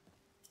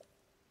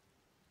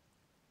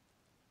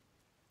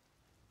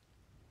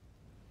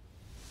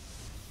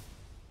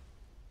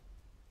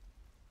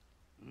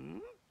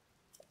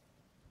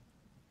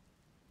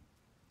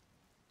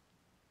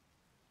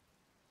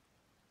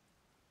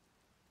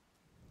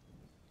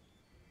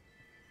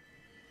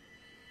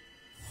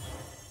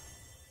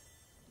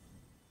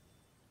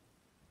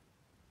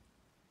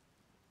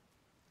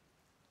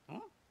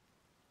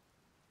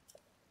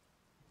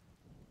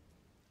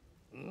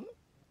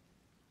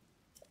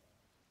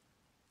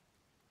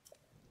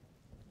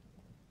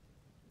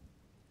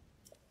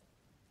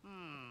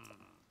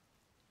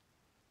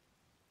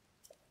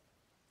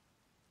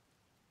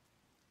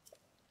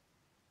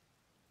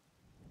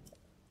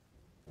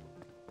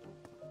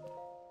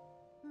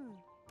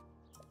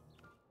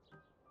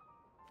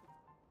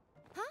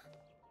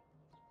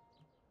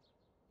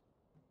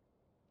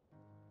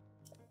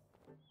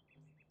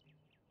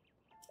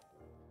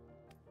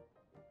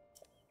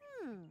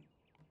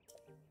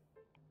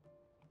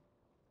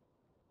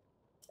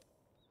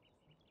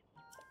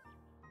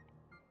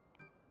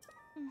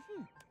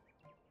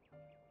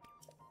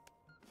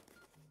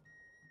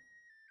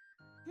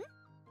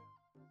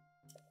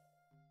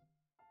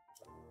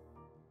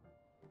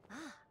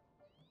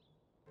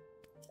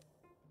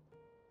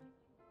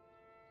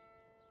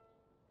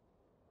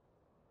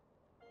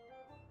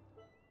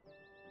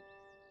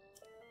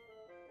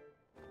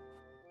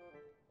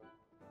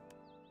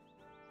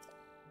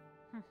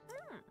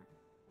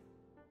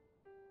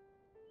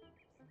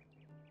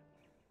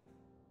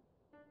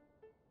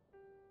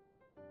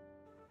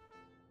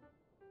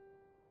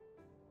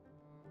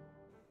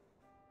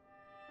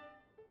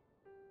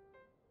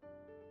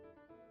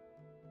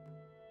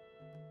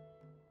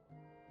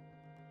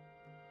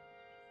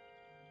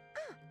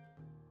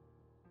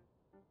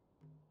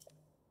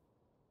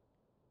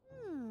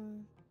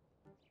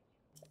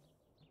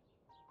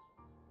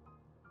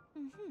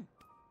 Mm-hmm.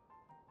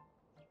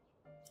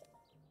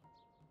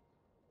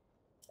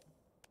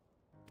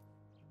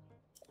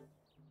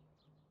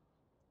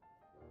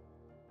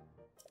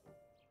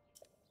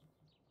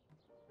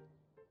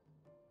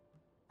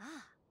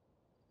 Ah.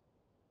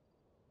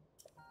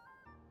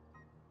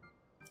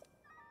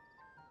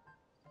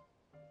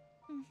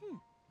 Mm-hmm.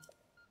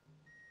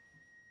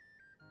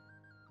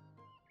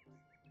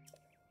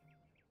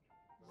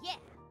 Yeah.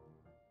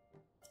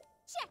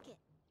 Check it.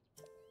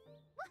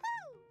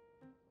 Woohoo!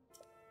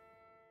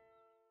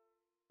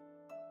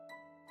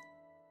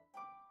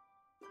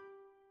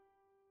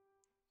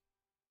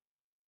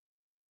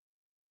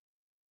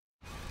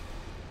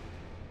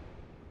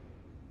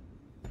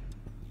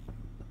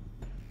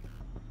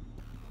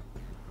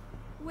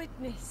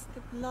 Witness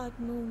the blood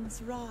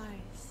moon's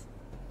rise.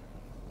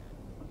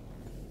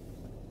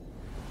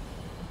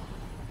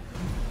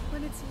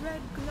 When its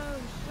red glow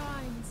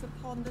shines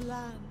upon the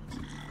land,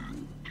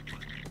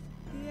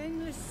 the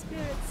endless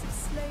spirits of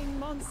slain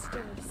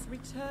monsters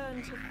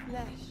return to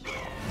flesh.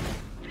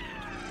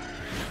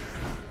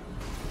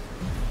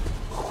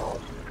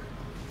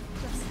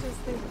 Just as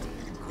they did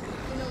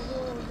in a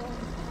war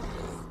long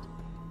past.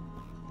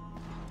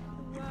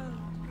 The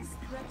world is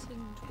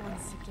threatened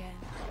once again.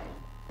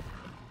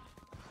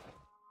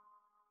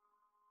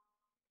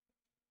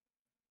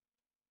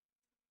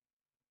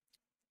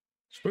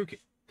 Spooky.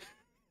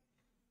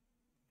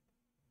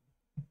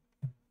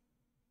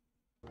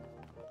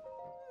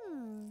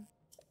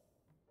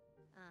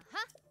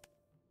 Uh-huh.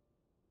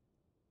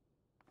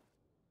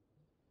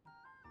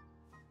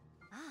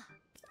 Ah.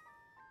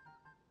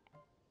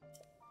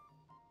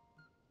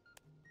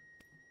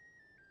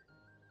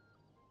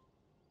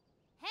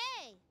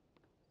 Hey!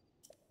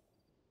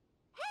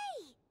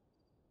 Hey!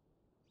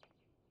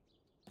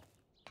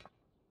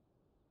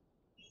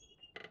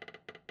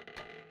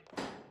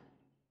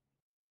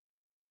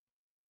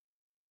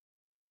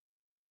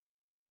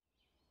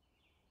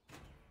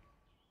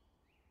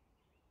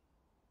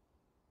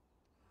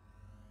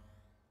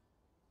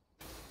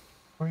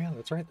 Oh yeah,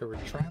 that's right. There were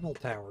travel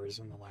towers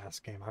in the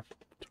last game. I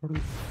totally.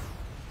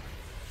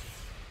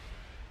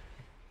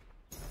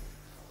 Is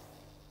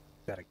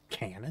that a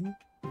cannon?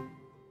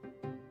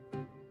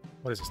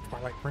 What is this,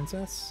 Twilight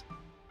Princess?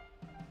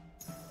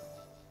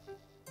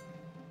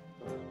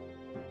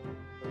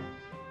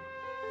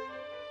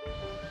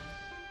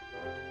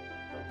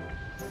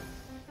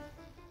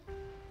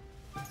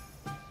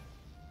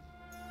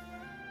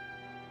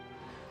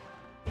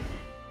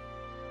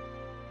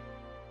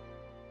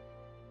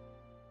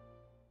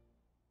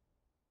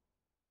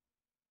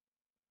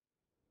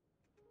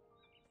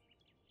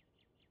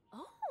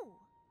 Oh!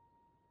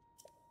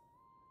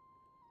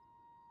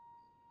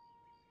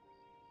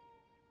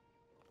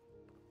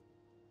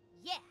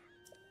 Yeah!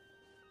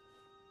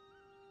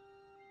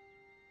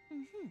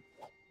 Mm-hmm.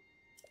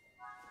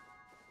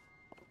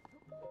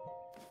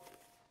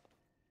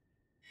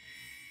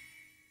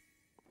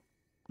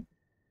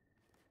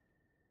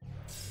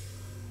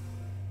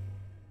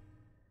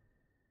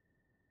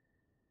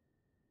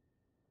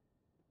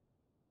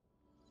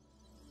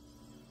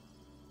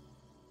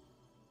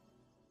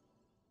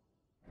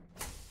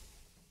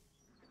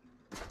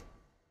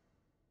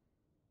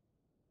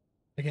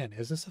 Again,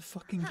 is this a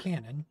fucking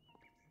cannon?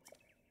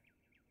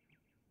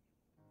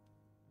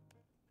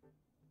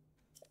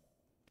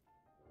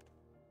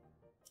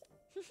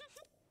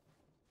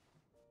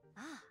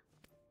 Ah.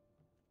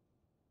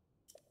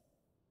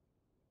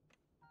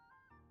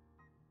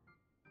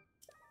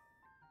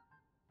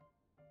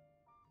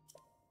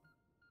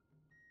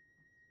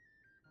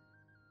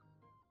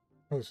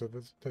 Oh, so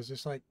does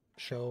this like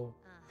show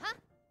Uh-huh.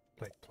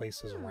 like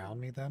places around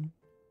me then?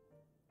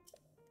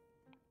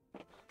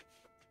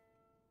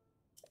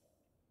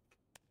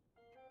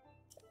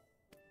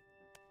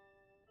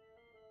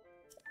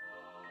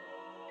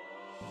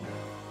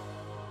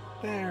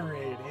 There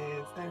it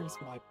is. There's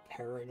my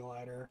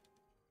paraglider.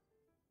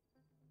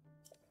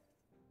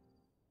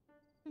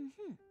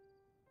 Mm-hmm.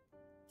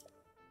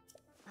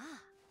 Ah.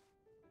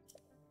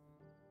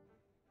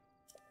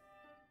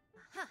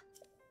 Uh-huh.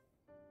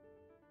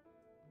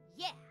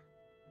 Yeah.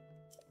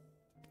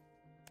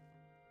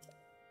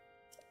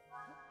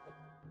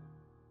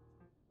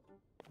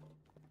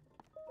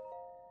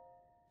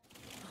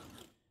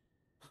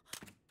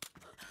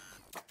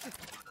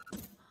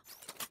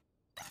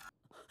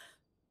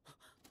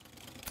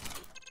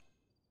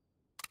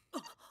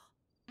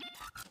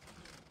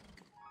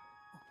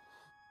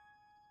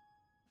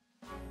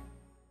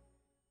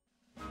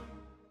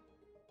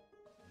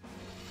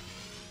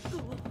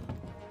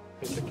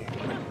 It's a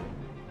cannon.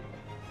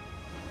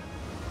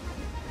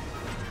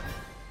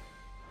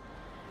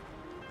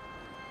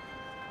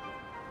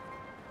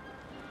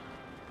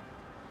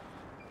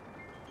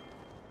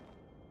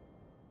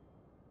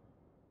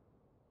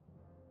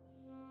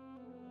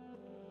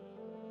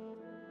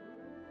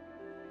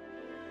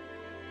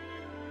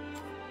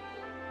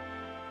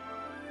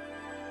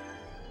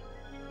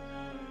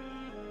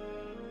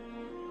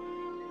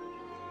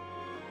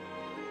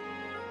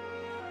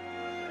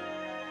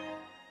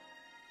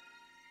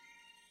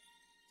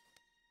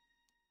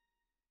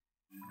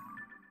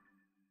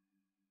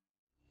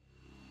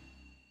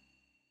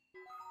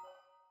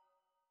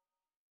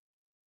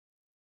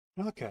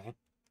 Okay.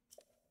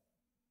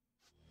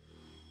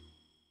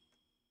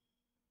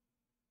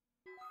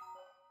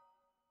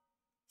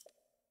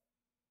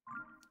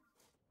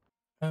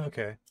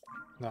 Okay.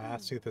 No, I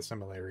see the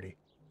similarity.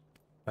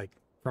 Like,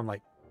 from,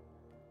 like,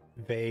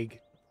 vague,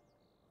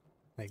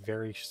 like,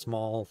 very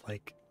small,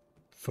 like,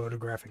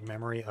 photographic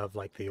memory of,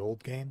 like, the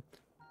old game,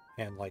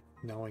 and, like,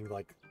 knowing,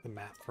 like, the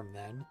map from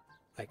then,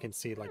 I can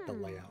see, like, the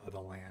layout of the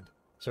land.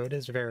 So it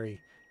is very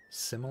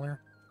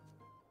similar.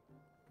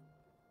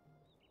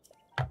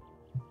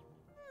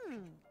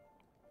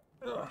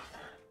 Ugh.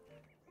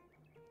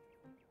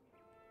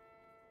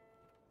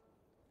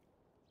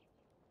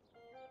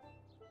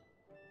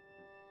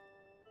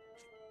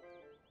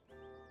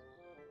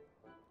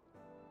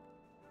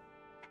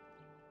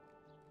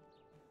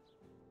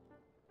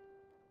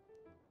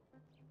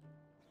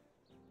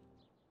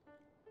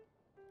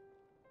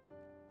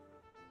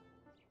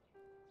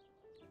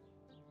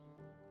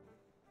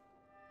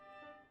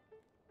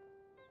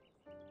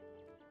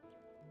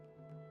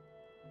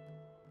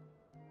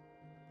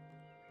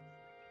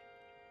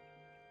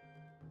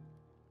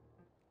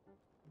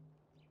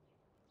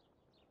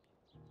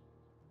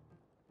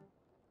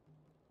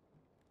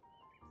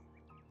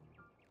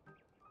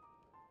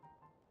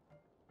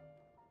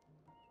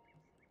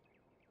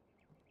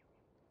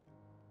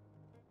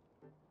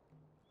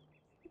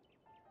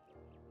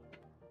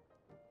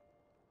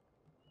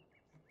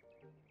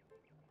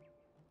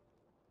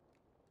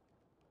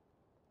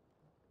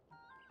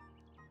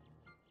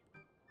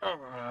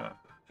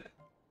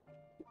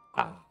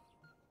 Ah.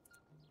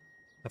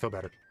 I feel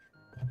better.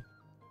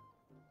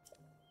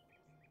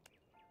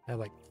 I had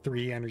like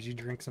 3 energy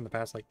drinks in the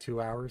past like 2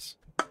 hours.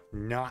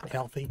 Not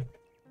healthy.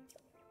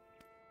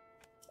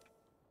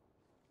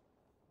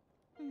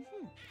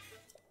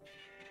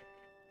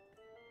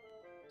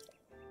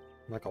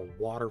 Like a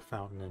water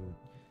fountain in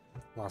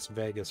Las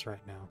Vegas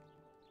right now.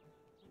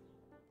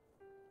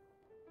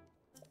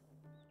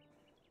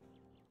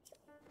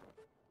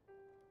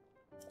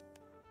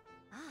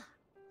 Ah.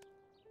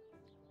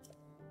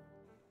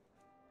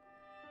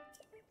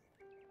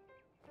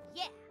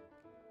 Yeah.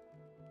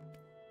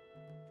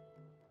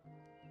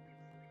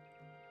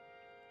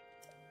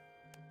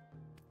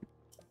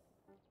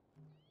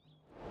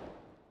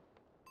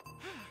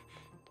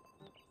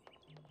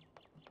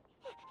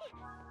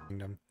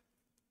 Kingdom.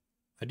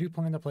 I do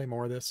plan to play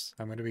more of this.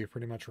 I'm going to be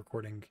pretty much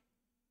recording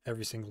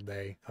every single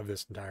day of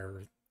this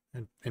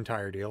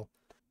entire deal.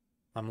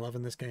 I'm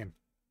loving this game.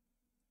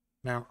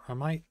 Now, I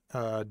might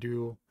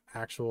do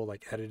actual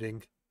like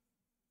editing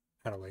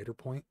at a later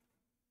point.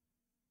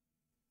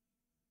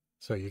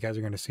 So you guys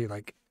are going to see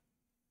like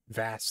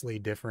vastly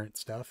different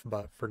stuff,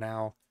 but for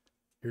now,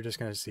 you're just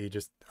going to see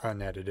just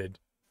unedited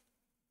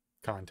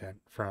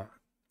content for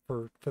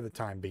the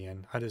time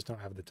being. I just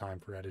don't have the time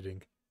for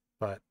editing,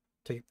 but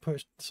to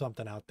push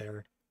something out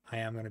there, I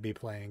am going to be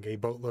playing a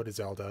boatload of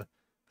Zelda.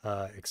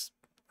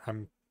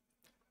 I'm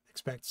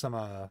expect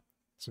some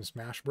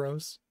Smash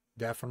Bros.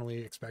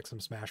 Definitely expect some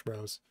Smash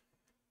Bros.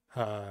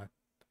 And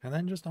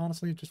then just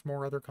honestly, just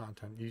more other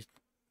content.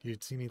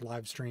 You'd see me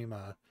live stream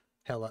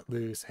Hell Let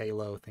Loose,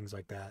 Halo, things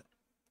like that.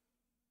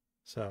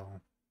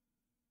 So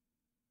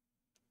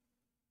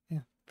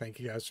yeah, thank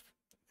you guys.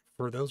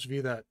 For those of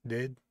you that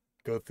did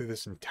go through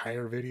this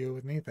entire video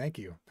with me, thank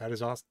you. That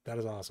is awesome. That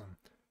is awesome.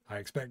 I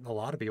expect a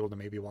lot of people to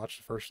maybe watch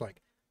the first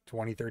like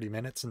 20-30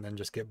 minutes and then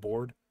just get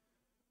bored.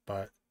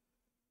 But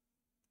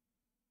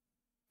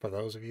for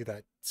those of you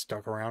that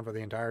stuck around for the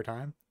entire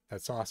time,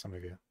 that's awesome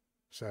of you.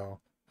 So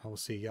I will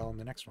see y'all in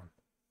the next one.